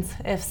lens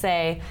if,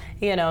 say,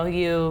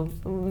 you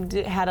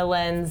had a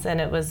lens and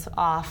it was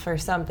off or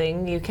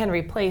something. You can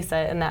replace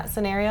it in that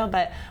scenario,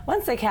 but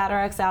once the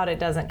cataract's out, it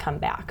doesn't come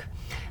back.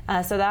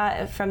 So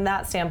that, from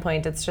that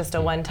standpoint, it's just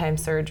a one-time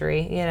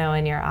surgery,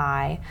 in your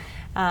eye.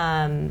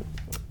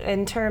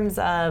 in terms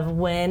of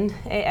when,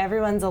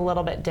 everyone's a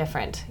little bit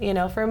different. You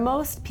know, for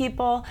most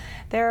people,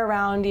 they're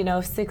around,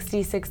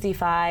 60,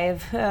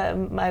 65,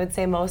 I would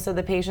say most of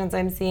the patients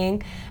I'm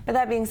seeing. But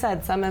that being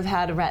said, some have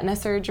had retina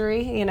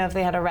surgery. If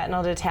they had a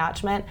retinal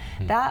detachment,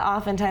 that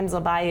oftentimes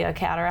will buy you a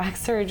cataract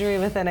surgery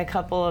within a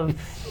couple of,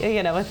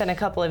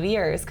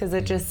 years, because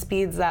it just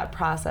speeds that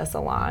process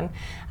along.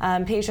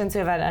 Patients who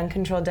have had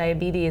uncontrolled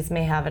diabetes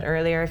may have it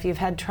earlier if you've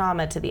had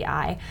trauma to the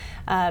eye.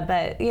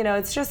 But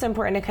it's just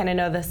important to kind of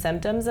know the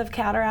symptoms of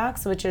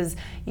cataracts, which is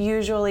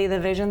usually the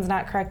vision's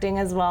not correcting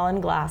as well in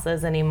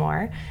glasses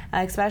anymore,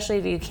 especially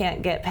if you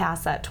can't get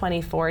past that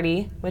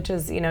 20/40, which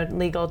is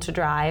legal to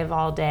drive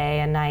all day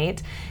and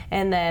night,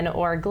 and then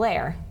or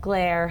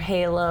glare,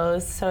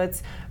 halos. So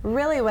it's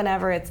really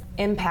whenever it's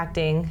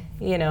impacting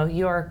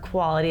your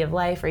quality of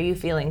life, or you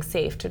feeling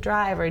safe to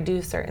drive or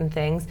do certain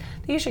things,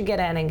 you should get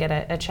in and get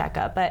a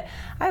checkup. But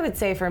I would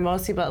say for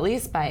most people, at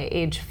least by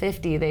age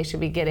 50, they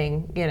should be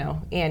getting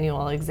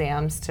annual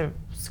exams to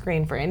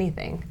screen for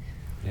anything.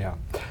 Yeah.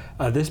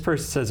 This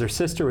person says her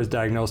sister was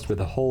diagnosed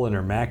with a hole in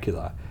her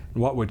macula.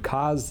 What would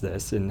cause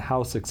this, and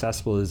how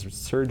successful is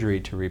surgery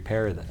to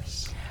repair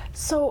this?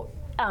 So,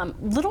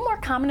 little more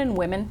common in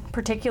women,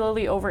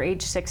 particularly over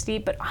age 60,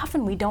 but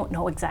often we don't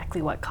know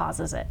exactly what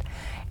causes it.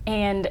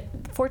 And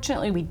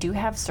fortunately, we do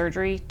have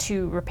surgery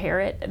to repair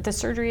it. The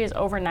surgery is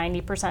over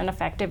 90%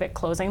 effective at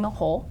closing the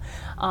hole.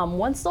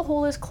 Once the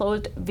hole is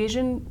closed,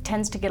 vision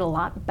tends to get a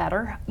lot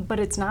better, but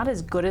it's not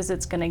as good as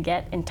it's going to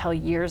get until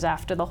years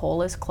after the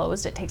hole is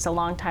closed. It takes a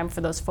long time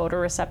for those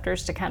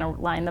photoreceptors to kind of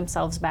line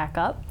themselves back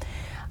up.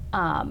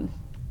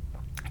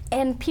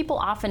 And people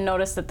often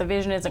notice that the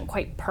vision isn't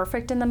quite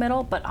perfect in the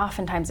middle, but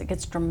oftentimes it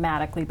gets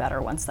dramatically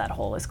better once that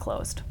hole is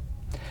closed.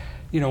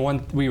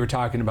 We were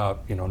talking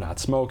about, not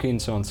smoking,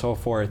 so on and so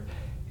forth,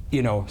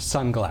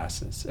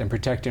 sunglasses and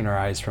protecting our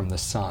eyes from the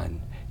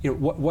sun.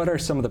 What are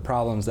some of the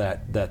problems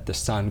that the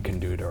sun can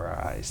do to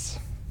our eyes?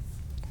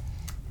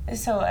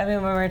 So,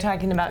 when we're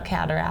talking about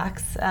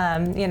cataracts,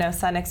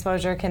 sun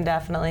exposure can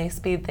definitely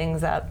speed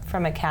things up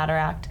from a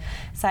cataract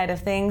side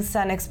of things.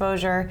 Sun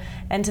exposure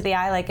into the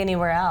eye, like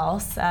anywhere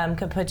else,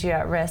 could put you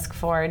at risk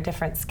for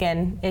different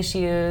skin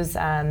issues,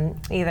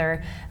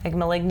 either like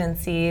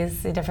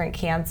malignancies, different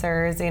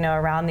cancers,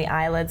 around the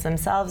eyelids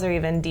themselves, or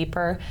even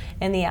deeper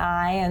in the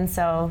eye. And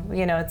so,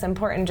 it's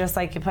important, just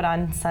like you put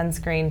on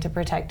sunscreen, to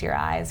protect your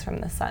eyes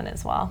from the sun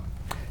as well.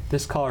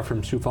 This caller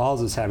from Sioux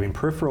Falls is having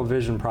peripheral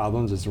vision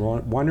problems, is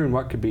wondering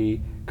what could be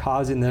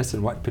causing this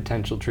and what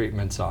potential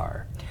treatments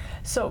are.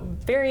 So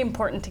very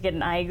important to get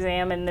an eye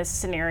exam in this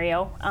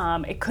scenario.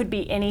 It could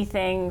be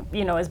anything,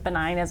 as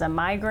benign as a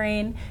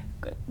migraine.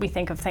 We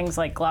think of things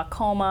like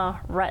glaucoma,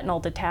 retinal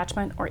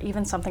detachment, or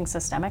even something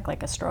systemic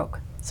like a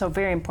stroke. So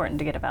very important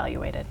to get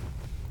evaluated.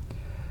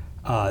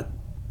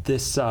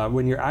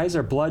 When your eyes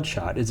are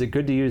bloodshot, is it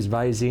good to use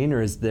Visine,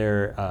 or is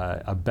there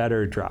a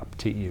better drop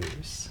to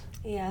use?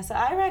 Yeah, so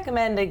I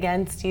recommend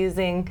against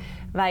using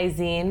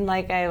Visine,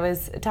 like I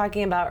was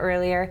talking about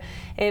earlier.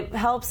 It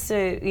helps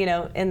to,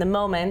 in the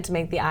moment,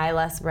 make the eye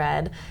less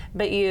red,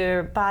 but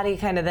your body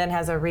kind of then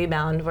has a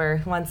rebound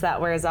where once that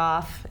wears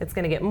off, it's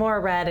going to get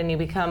more red and you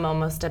become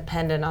almost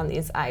dependent on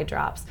these eye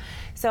drops.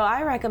 So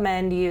I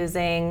recommend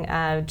using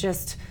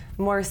just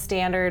more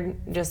standard,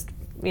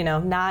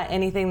 not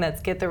anything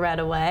that's get the red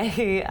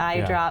away eye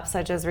drops,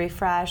 such as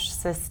Refresh,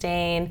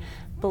 Sustain,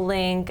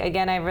 Blink.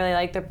 Again, I really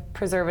like the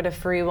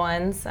preservative-free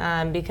ones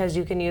because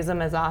you can use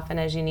them as often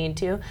as you need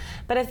to.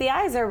 But if the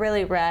eyes are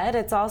really red,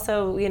 it's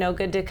also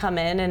good to come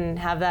in and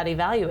have that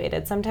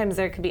evaluated. Sometimes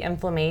there could be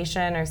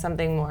inflammation or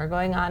something more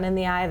going on in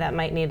the eye that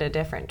might need a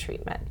different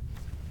treatment.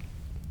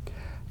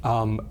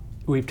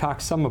 We've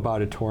talked some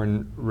about a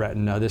torn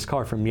retina. This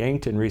caller from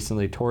Yankton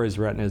recently tore his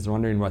retina, is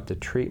wondering what the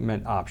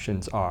treatment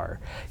options are.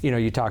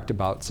 You talked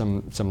about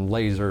some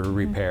laser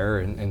repair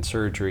and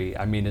surgery.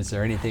 Is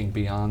there anything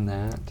beyond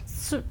that?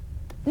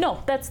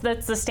 No, that's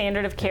the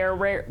standard of care.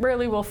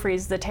 Rarely we'll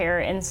freeze the tear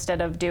instead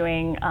of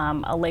doing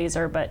a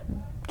laser, but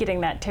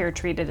getting that tear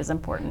treated is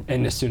important.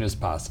 And as soon as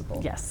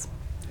possible. Yes.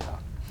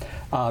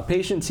 Yeah.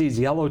 Patient sees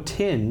yellow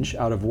tinge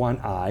out of one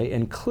eye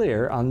and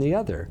clear on the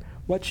other.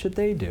 What should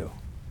they do?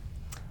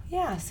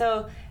 Yeah,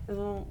 so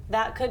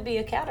that could be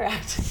a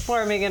cataract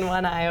forming in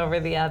one eye over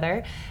the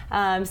other.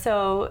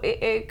 So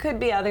it could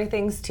be other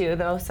things too,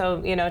 though.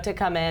 So, to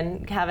come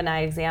in, have an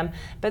eye exam.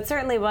 But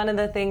certainly one of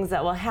the things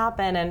that will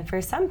happen, and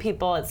for some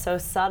people it's so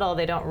subtle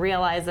they don't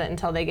realize it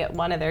until they get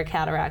one of their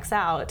cataracts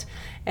out.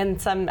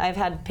 And I've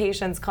had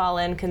patients call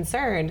in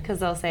concerned because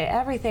they'll say,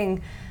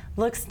 everything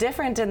looks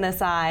different in this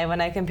eye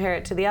when I compare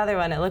it to the other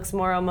one. It looks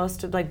more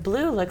almost like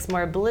blue, looks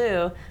more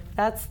blue.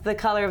 That's the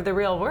color of the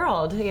real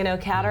world.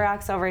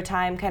 Cataracts over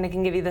time kind of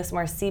can give you this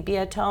more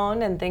sepia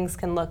tone, and things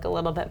can look a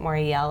little bit more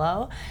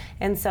yellow.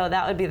 And so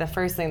that would be the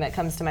first thing that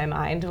comes to my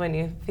mind when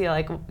you feel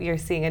like you're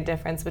seeing a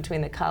difference between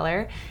the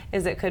color,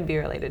 is it could be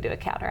related to a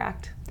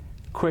cataract.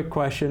 Quick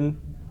question,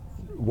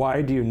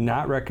 why do you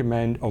not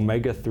recommend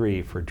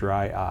omega-3 for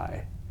dry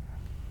eye?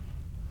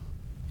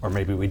 Or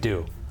maybe we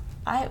do.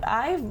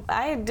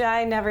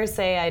 I never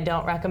say I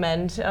don't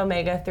recommend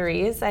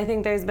omega-3s. I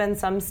think there's been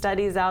some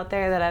studies out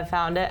there that have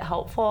found it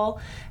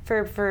helpful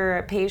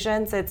for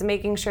patients. It's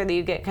making sure that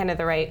you get kind of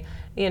the right,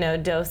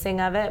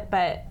 dosing of it,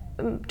 but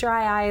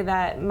dry eye,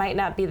 that might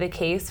not be the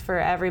case for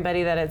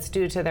everybody, that it's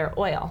due to their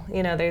oil.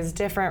 There's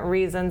different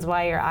reasons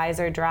why your eyes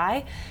are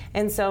dry.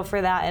 And so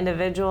for that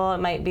individual, it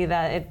might be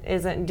that it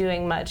isn't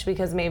doing much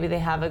because maybe they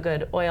have a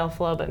good oil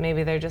flow, but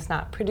maybe they're just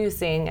not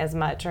producing as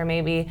much, or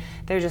maybe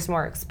they're just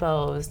more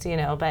exposed,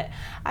 But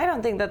I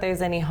don't think that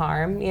there's any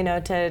harm,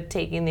 to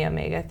taking the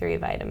omega-3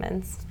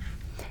 vitamins.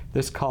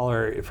 This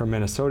caller from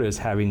Minnesota is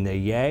having the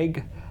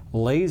YAG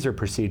laser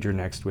procedure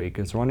next week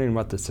and is wondering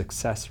what the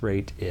success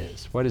rate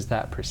is. What is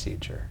that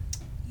procedure?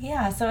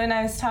 Yeah, so when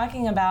I was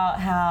talking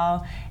about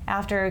how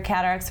after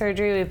cataract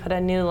surgery we put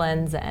a new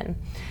lens in.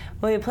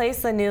 When we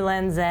place the new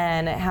lens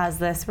in, it has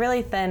this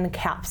really thin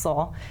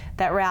capsule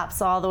that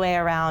wraps all the way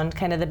around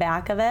kind of the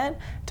back of it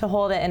to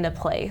hold it into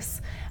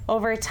place.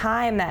 Over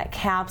time, that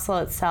capsule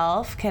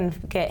itself can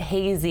get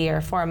hazy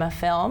or form a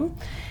film.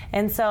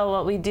 And so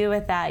what we do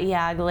with that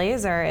YAG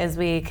laser is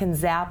we can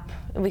zap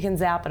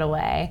it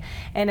away,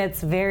 and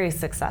it's very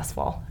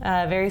successful.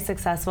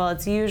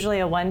 It's usually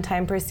a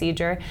one-time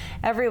procedure.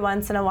 Every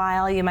once in a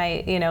while, you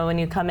might, when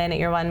you come in at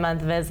your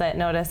 1-month visit,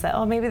 notice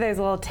that, maybe there's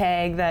a little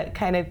tag that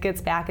kind of gets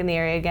back in the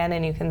area again,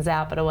 and you can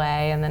zap it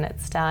away, and then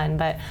it's done.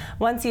 But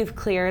once you've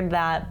cleared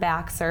that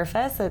back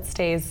surface, it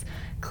stays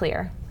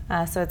clear.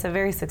 So it's a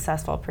very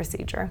successful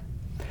procedure.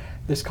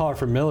 This caller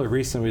from Miller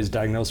recently was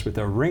diagnosed with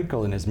a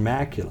wrinkle in his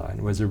macula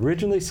and was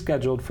originally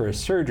scheduled for a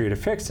surgery to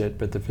fix it,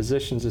 but the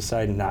physicians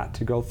decided not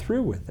to go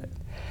through with it.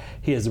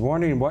 He is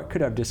wondering what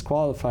could have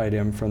disqualified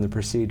him from the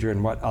procedure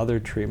and what other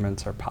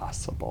treatments are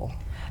possible.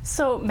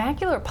 So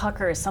macular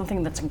pucker is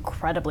something that's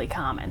incredibly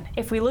common.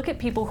 If we look at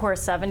people who are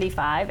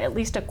 75, at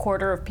least a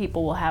quarter of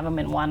people will have them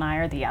in one eye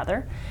or the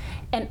other.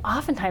 And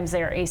oftentimes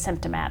they are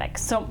asymptomatic.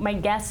 So my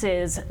guess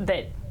is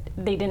that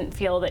they didn't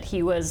feel that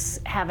he was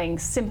having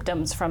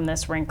symptoms from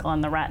this wrinkle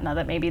in the retina,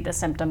 that maybe the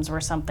symptoms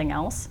were something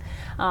else.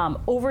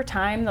 Over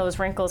time, those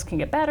wrinkles can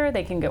get better,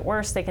 they can get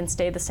worse, they can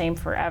stay the same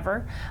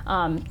forever.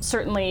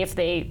 Certainly if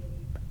they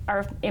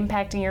are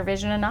impacting your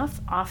vision enough,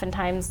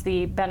 oftentimes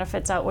the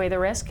benefits outweigh the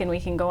risk and we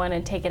can go in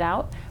and take it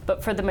out.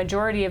 But for the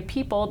majority of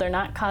people, they're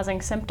not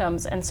causing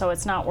symptoms, and so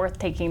it's not worth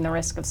taking the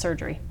risk of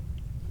surgery.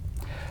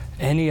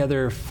 Any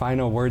other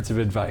final words of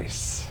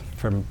advice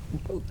from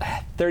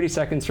 30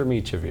 seconds from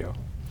each of you?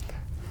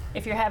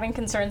 If you're having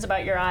concerns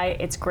about your eye,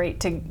 it's great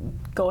to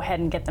go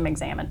ahead and get them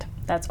examined.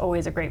 That's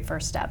always a great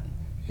first step.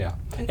 Yeah,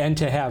 and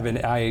to have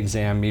an eye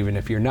exam even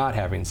if you're not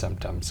having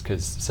symptoms,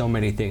 because so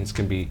many things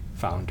can be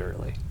found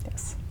early.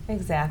 Yes.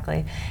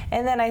 Exactly.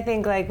 And then I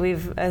think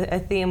a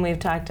theme we've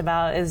talked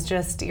about is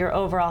just your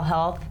overall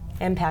health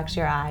impacts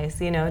your eyes.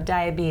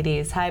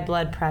 Diabetes, high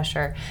blood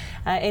pressure,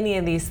 any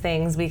of these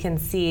things we can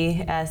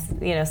see as,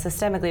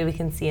 systemically we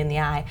can see in the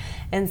eye.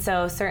 And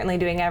so certainly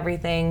doing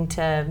everything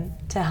to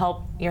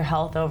help your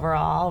health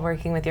overall,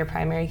 working with your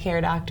primary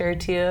care doctor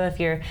too if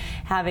you're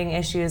having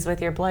issues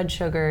with your blood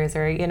sugars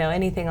or,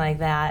 anything like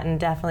that, and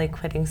definitely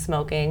quitting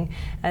smoking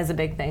is a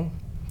big thing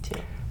too.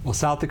 Well,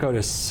 South Dakota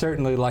is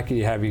certainly lucky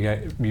to have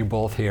you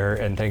both here,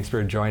 and thanks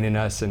for joining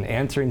us and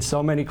answering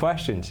so many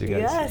questions. You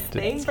guys. Yes,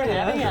 thanks for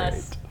having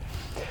us.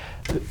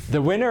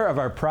 The winner of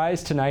our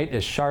prize tonight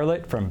is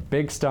Charlotte from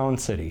Big Stone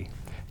City.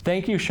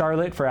 Thank you,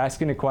 Charlotte, for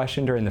asking a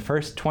question during the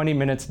first 20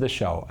 minutes of the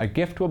show. A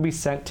gift will be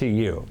sent to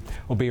you.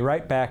 We'll be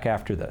right back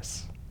after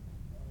this.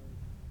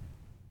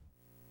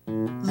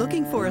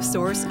 Looking for a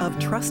source of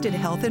trusted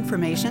health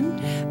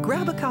information?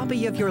 Grab a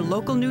copy of your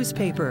local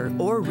newspaper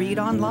or read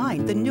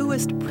online the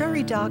newest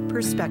Prairie Doc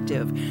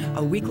Perspective,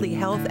 a weekly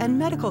health and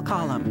medical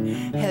column.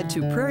 Head to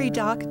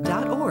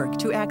prairiedoc.org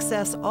to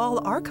access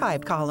all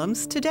archive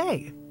columns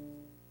today.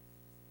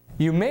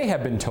 You may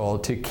have been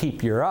told to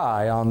keep your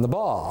eye on the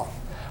ball.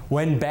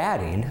 When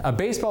batting, a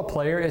baseball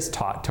player is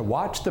taught to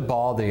watch the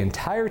ball the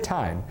entire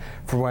time,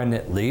 from when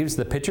it leaves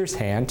the pitcher's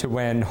hand to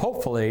when,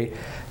 hopefully,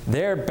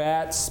 their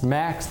bat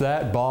smacks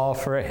that ball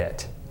for a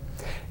hit.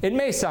 It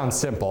may sound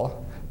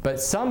simple,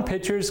 but some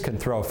pitchers can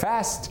throw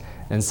fast,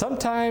 and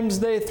sometimes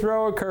they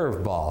throw a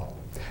curveball.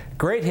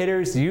 Great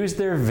hitters use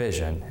their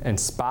vision and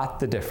spot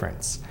the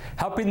difference,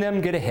 helping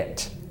them get a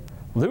hit.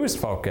 Lose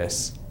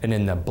focus, and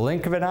in the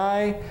blink of an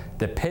eye,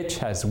 the pitch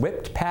has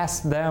whipped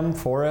past them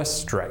for a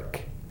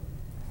strike.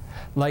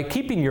 Like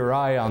keeping your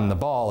eye on the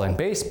ball in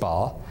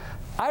baseball,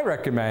 I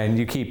recommend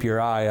you keep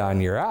your eye on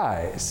your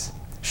eyes.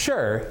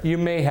 Sure, you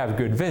may have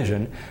good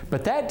vision,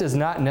 but that does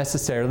not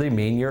necessarily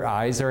mean your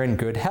eyes are in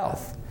good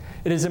health.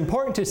 It is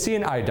important to see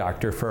an eye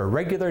doctor for a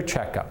regular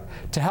checkup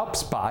to help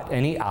spot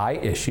any eye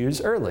issues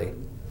early.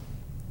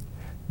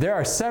 There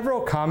are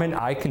several common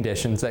eye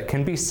conditions that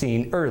can be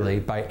seen early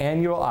by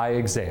annual eye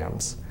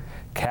exams.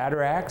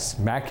 Cataracts,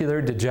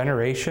 macular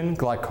degeneration,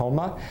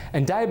 glaucoma,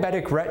 and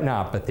diabetic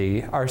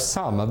retinopathy are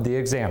some of the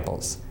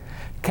examples.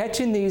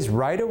 Catching these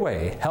right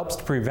away helps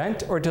to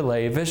prevent or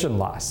delay vision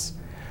loss.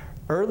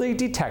 Early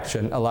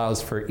detection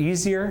allows for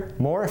easier,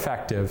 more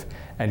effective,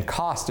 and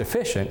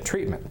cost-efficient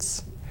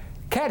treatments.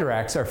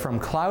 Cataracts are from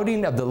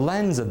clouding of the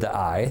lens of the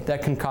eye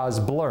that can cause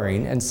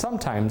blurring and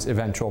sometimes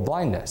eventual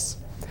blindness.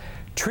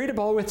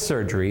 Treatable with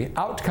surgery,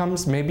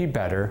 outcomes may be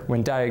better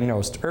when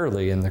diagnosed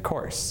early in the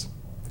course.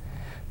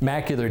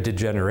 Macular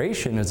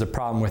degeneration is a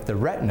problem with the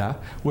retina,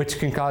 which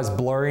can cause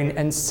blurring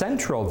and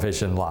central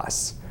vision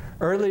loss.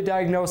 Early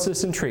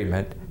diagnosis and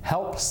treatment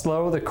help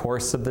slow the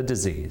course of the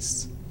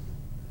disease.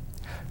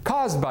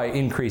 Caused by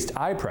increased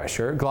eye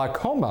pressure,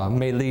 glaucoma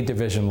may lead to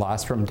vision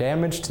loss from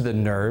damage to the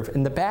nerve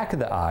in the back of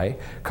the eye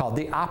called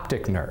the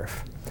optic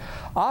nerve.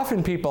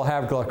 Often people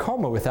have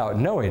glaucoma without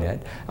knowing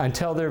it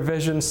until their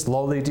vision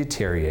slowly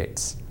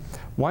deteriorates.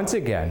 Once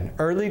again,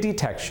 early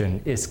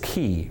detection is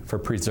key for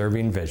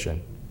preserving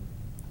vision.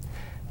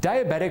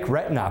 Diabetic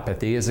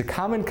retinopathy is a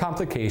common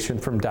complication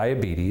from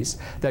diabetes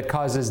that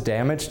causes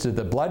damage to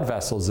the blood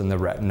vessels in the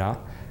retina,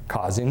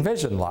 causing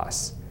vision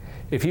loss.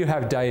 If you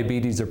have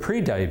diabetes or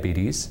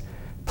prediabetes,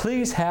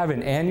 please have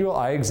an annual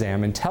eye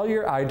exam and tell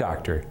your eye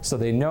doctor so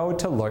they know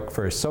to look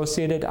for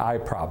associated eye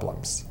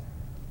problems.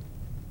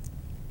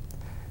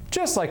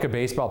 Just like a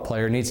baseball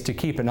player needs to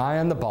keep an eye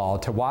on the ball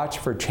to watch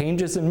for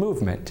changes in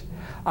movement,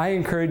 I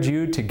encourage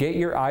you to get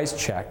your eyes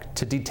checked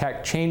to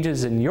detect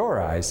changes in your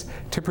eyes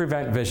to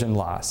prevent vision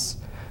loss.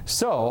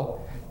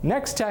 So,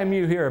 next time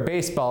you hear a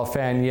baseball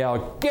fan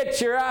yell, "Get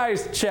your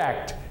eyes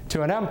checked,"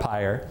 to an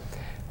umpire,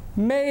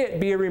 may it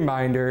be a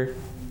reminder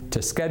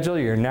to schedule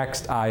your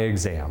next eye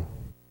exam.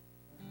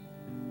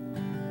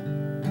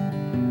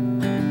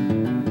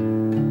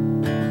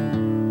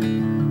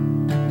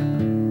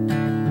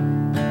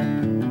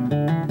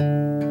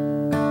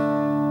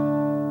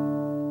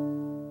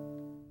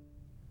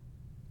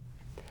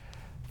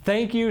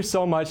 Thank you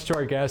so much to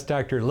our guests,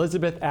 Dr.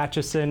 Elizabeth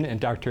Atchison and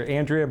Dr.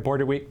 Andrea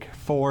Bordewyk,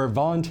 for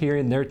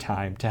volunteering their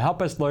time to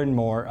help us learn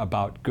more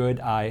about good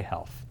eye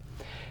health.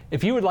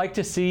 If you would like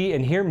to see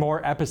and hear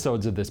more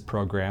episodes of this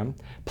program,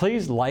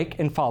 please like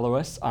and follow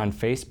us on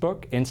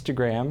Facebook,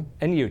 Instagram,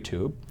 and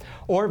YouTube,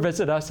 or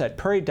visit us at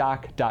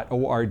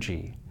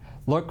prairiedoc.org.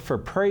 Look for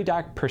Prairie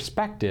Doc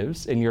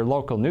Perspectives in your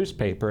local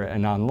newspaper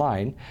and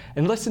online,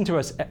 and listen to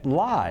us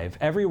live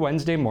every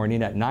Wednesday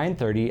morning at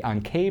 9:30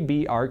 on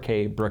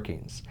KBRK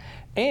Brookings.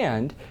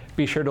 And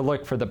be sure to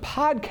look for the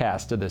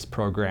podcast of this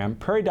program,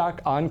 Prairie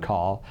Doc On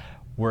Call,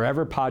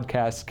 wherever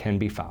podcasts can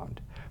be found.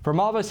 From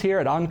all of us here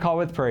at On Call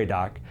with Prairie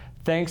Doc,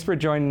 thanks for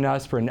joining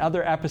us for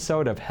another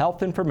episode of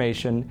health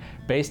information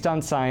based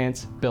on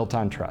science, built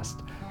on trust.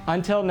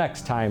 Until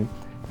next time,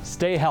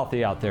 stay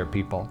healthy out there,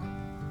 people.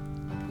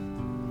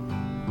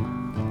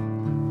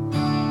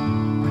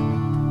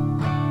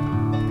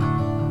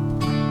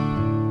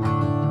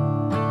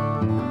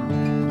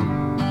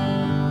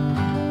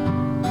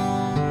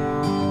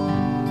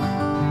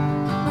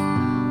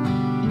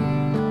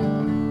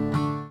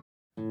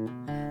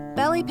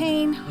 Belly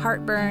pain,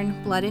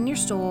 heartburn, blood in your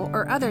stool,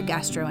 or other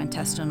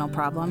gastrointestinal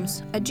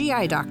problems, a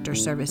GI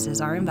doctor's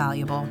services are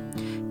invaluable.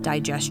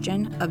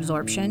 Digestion,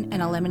 absorption,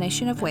 and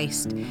elimination of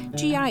waste,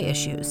 GI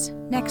issues.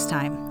 Next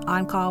time,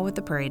 On Call with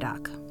the Prairie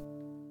Doc.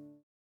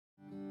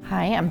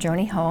 Hi, I'm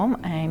Joni Holm.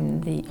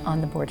 I'm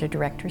on the board of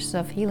directors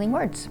of Healing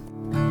Words.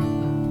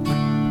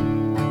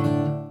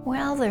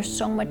 Well, there's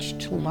so much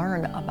to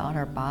learn about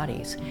our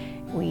bodies.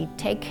 We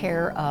take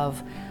care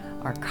of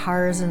our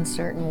cars in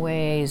certain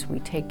ways, we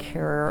take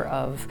care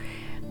of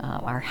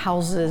our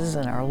houses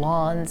and our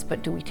lawns,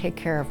 but do we take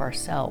care of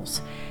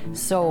ourselves?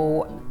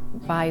 So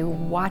by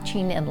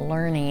watching and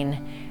learning,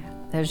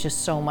 there's just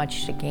so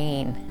much to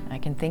gain. I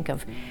can think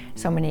of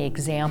so many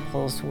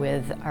examples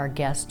with our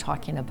guests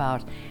talking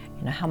about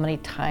how many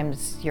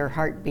times your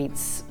heart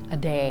beats a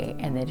day,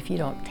 and that if you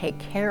don't take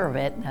care of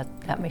it,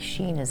 that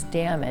machine is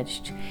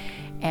damaged.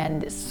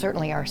 And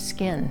certainly our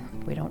skin,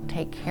 we don't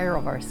take care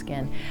of our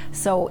skin.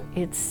 So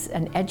it's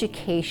an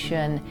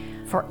education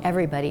for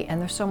everybody, and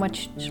there's so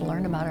much to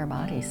learn about our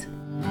bodies.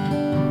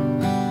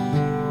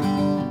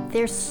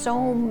 There's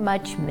so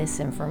much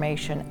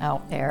misinformation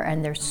out there,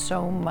 and there's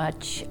so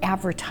much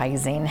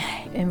advertising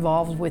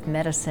involved with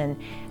medicine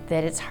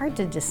that it's hard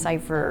to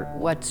decipher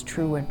what's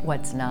true and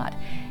what's not.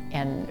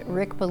 And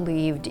Rick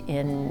believed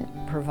in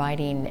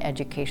providing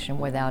education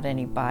without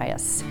any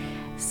bias.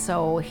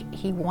 So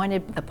he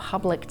wanted the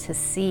public to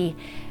see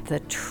the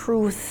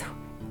truth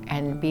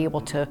and be able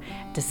to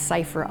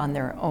decipher on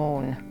their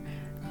own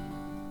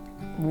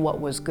what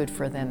was good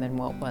for them and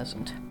what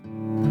wasn't.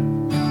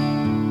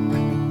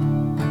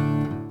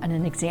 And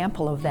an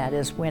example of that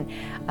is when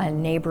a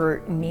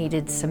neighbor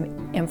needed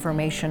some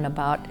information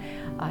about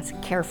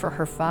care for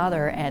her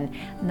father, and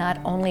not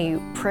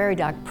only Prairie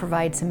Doc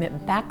provides some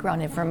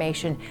background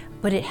information,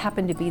 but it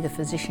happened to be the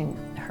physician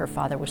her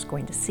father was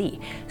going to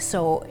see.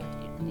 So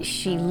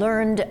she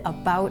learned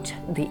about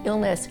the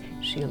illness,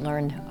 she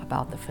learned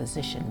about the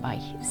physician by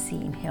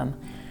seeing him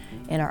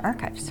in our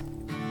archives.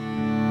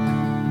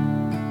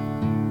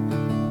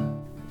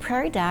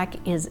 Prairie Doc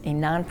is a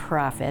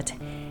nonprofit.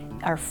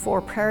 Our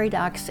 4 Prairie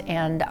Docs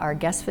and our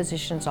guest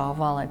physicians all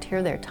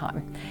volunteer their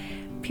time.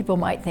 People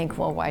might think,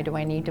 well, why do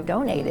I need to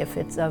donate if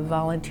it's a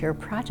volunteer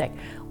project?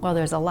 Well,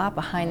 there's a lot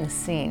behind the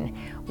scene.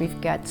 We've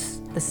got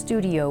the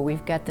studio,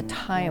 we've got the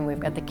time, we've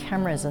got the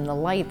cameras and the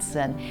lights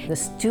and the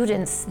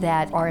students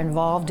that are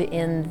involved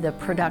in the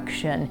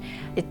production.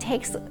 It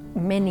takes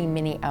many,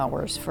 many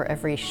hours for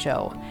every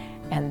show.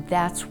 And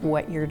that's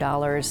what your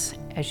dollars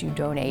as you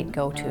donate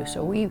go to.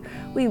 So we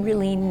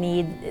really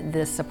need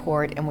the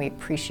support, and we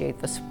appreciate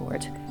the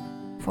support.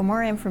 For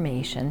more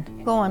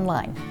information, go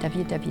online,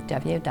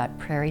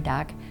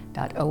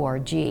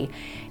 www.prairiedoc.org.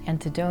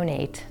 And to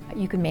donate,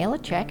 you can mail a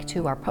check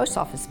to our post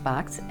office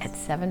box at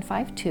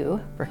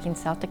 752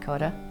 Brookings, South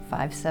Dakota,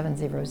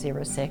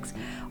 57006,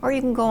 or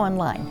you can go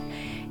online.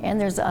 And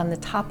there's on the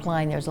top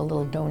line, there's a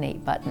little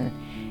donate button.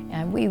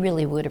 And we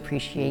really would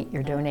appreciate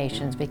your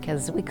donations,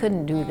 because we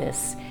couldn't do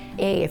this,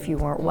 A, if you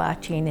weren't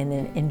watching and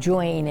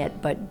enjoying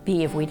it, but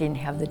B, if we didn't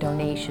have the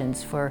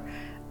donations for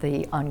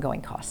the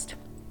ongoing cost.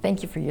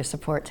 Thank you for your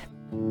support.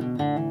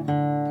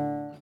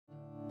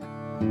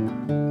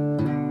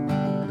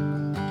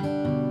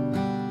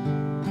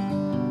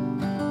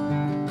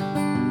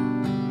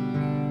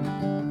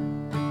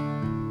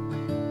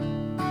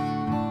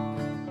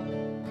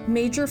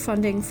 Major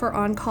funding for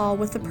On Call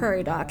with the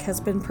Prairie Doc has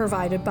been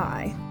provided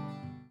by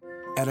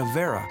At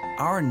Avera,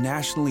 our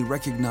nationally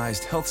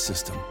recognized health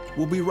system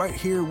will be right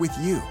here with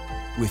you,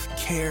 with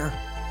care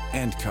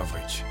and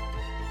coverage.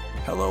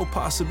 Hello,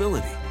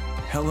 possibility.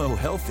 Hello,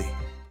 healthy.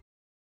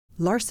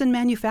 Larson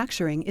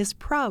Manufacturing is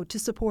proud to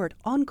support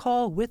On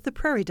Call with the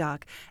Prairie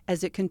Doc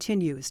as it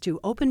continues to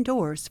open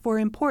doors for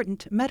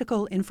important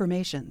medical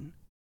information.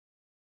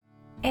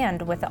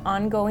 And with the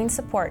ongoing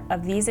support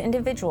of these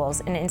individuals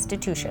and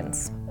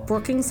institutions.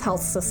 Brookings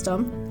Health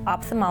System,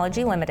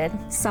 Ophthalmology Limited,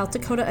 South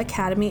Dakota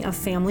Academy of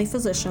Family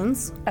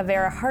Physicians,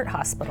 Avera Heart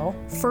Hospital,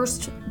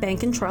 First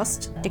Bank and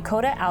Trust,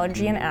 Dakota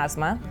Allergy and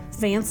Asthma,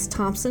 Vance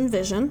Thompson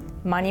Vision,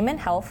 Monument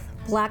Health,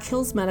 Black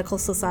Hills Medical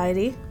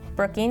Society,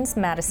 Brookings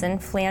Madison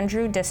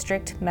Flandreau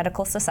District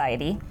Medical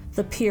Society,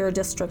 the Pierre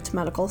District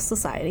Medical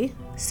Society,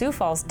 Sioux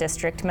Falls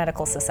District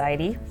Medical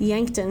Society,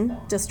 Yankton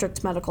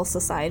District Medical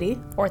Society,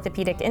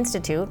 Orthopedic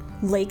Institute,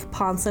 Lake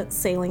Ponset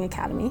Sailing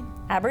Academy,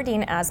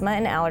 Aberdeen Asthma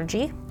and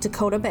Allergy,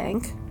 Dakota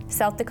Bank,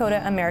 South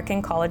Dakota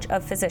American College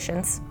of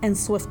Physicians, and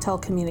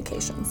Swiftel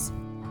Communications.